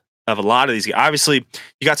innocence of a lot of these. Obviously,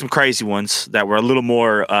 you got some crazy ones that were a little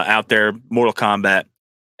more out there, Mortal Kombat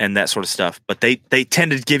and that sort of stuff. But they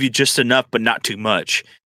tended to give you just enough, but not too much.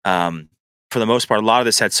 For the most part, a lot of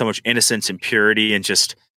this had so much innocence and purity, and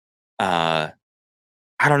just I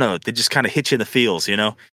don't know, they just kind of hit you in the feels.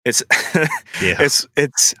 It's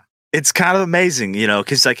it's kind of amazing,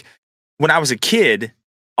 because like when I was a kid,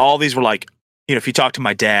 all these were like, if you talk to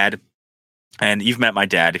my dad, and you've met my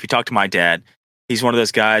dad, if you talk to my dad, he's one of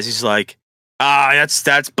those guys. He's like,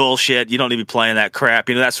 that's bullshit. You don't need to be playing that crap,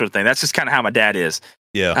 that sort of thing. That's just kind of how my dad is.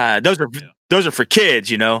 Yeah. Those are for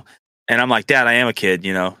kids, and I'm like, Dad, I am a kid,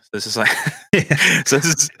 This is like, so this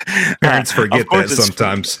is parents forget that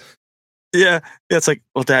sometimes. Yeah, it's like,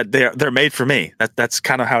 well, Dad, they're made for me. That's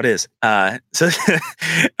kind of how it is. But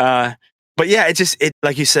yeah, it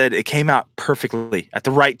like you said, it came out perfectly at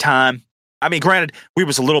the right time. I mean, granted, we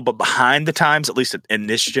was a little bit behind the times, at least in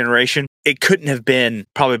this generation. It couldn't have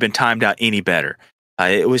probably been timed out any better.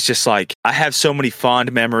 It was just like, I have so many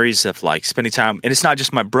fond memories of like spending time, and it's not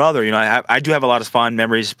just my brother. I do have a lot of fond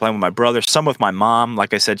memories of playing with my brother. Some with my mom.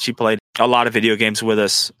 Like I said, she played a lot of video games with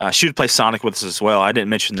us. She would play Sonic with us as well. I didn't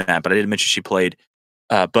mention that, but I didn't mention she played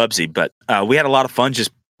Bubsy. But we had a lot of fun. Just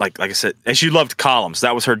like I said, and she loved Columns.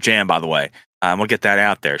 That was her jam, by the way. We'll get that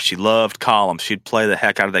out there. She loved Columns. She'd play the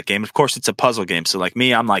heck out of that game. Of course, it's a puzzle game. So like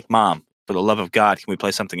me, I'm like, Mom, for the love of God, can we play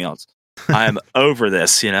something else? I am over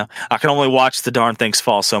this, I can only watch the darn things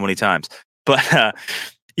fall so many times. But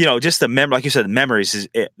just the like you said, the memories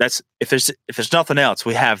that's if there's nothing else,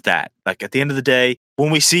 we have that. Like at the end of the day,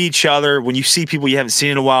 when we see each other, when you see people you haven't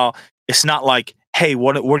seen in a while, it's not like, hey,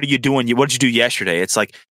 what are you doing? What did you do yesterday? It's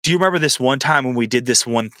like, do you remember this one time when we did this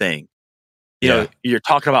one thing? You're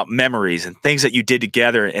talking about memories and things that you did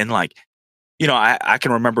together, and like, I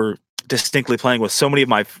can remember distinctly playing with so many of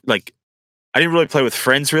my like. I didn't really play with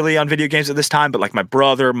friends really on video games at this time, but like my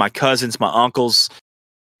brother, my cousins, my uncles,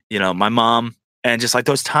 my mom, and just like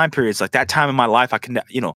those time periods, like that time in my life, I can,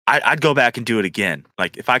 I'd go back and do it again.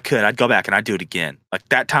 Like if I could, I'd go back and I'd do it again. Like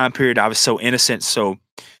that time period, I was so innocent. So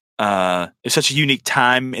it's such a unique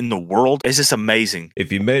time in the world. It's just amazing.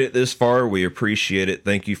 If you made it this far, we appreciate it.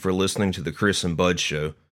 Thank you for listening to the Chris and Bud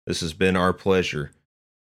Show. This has been our pleasure.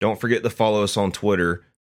 Don't forget to follow us on Twitter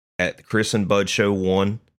at the Chris and Bud Show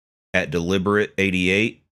 1. At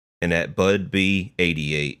Deliberate88 and at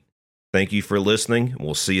BudB88. Thank you for listening, and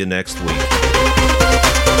we'll see you next week.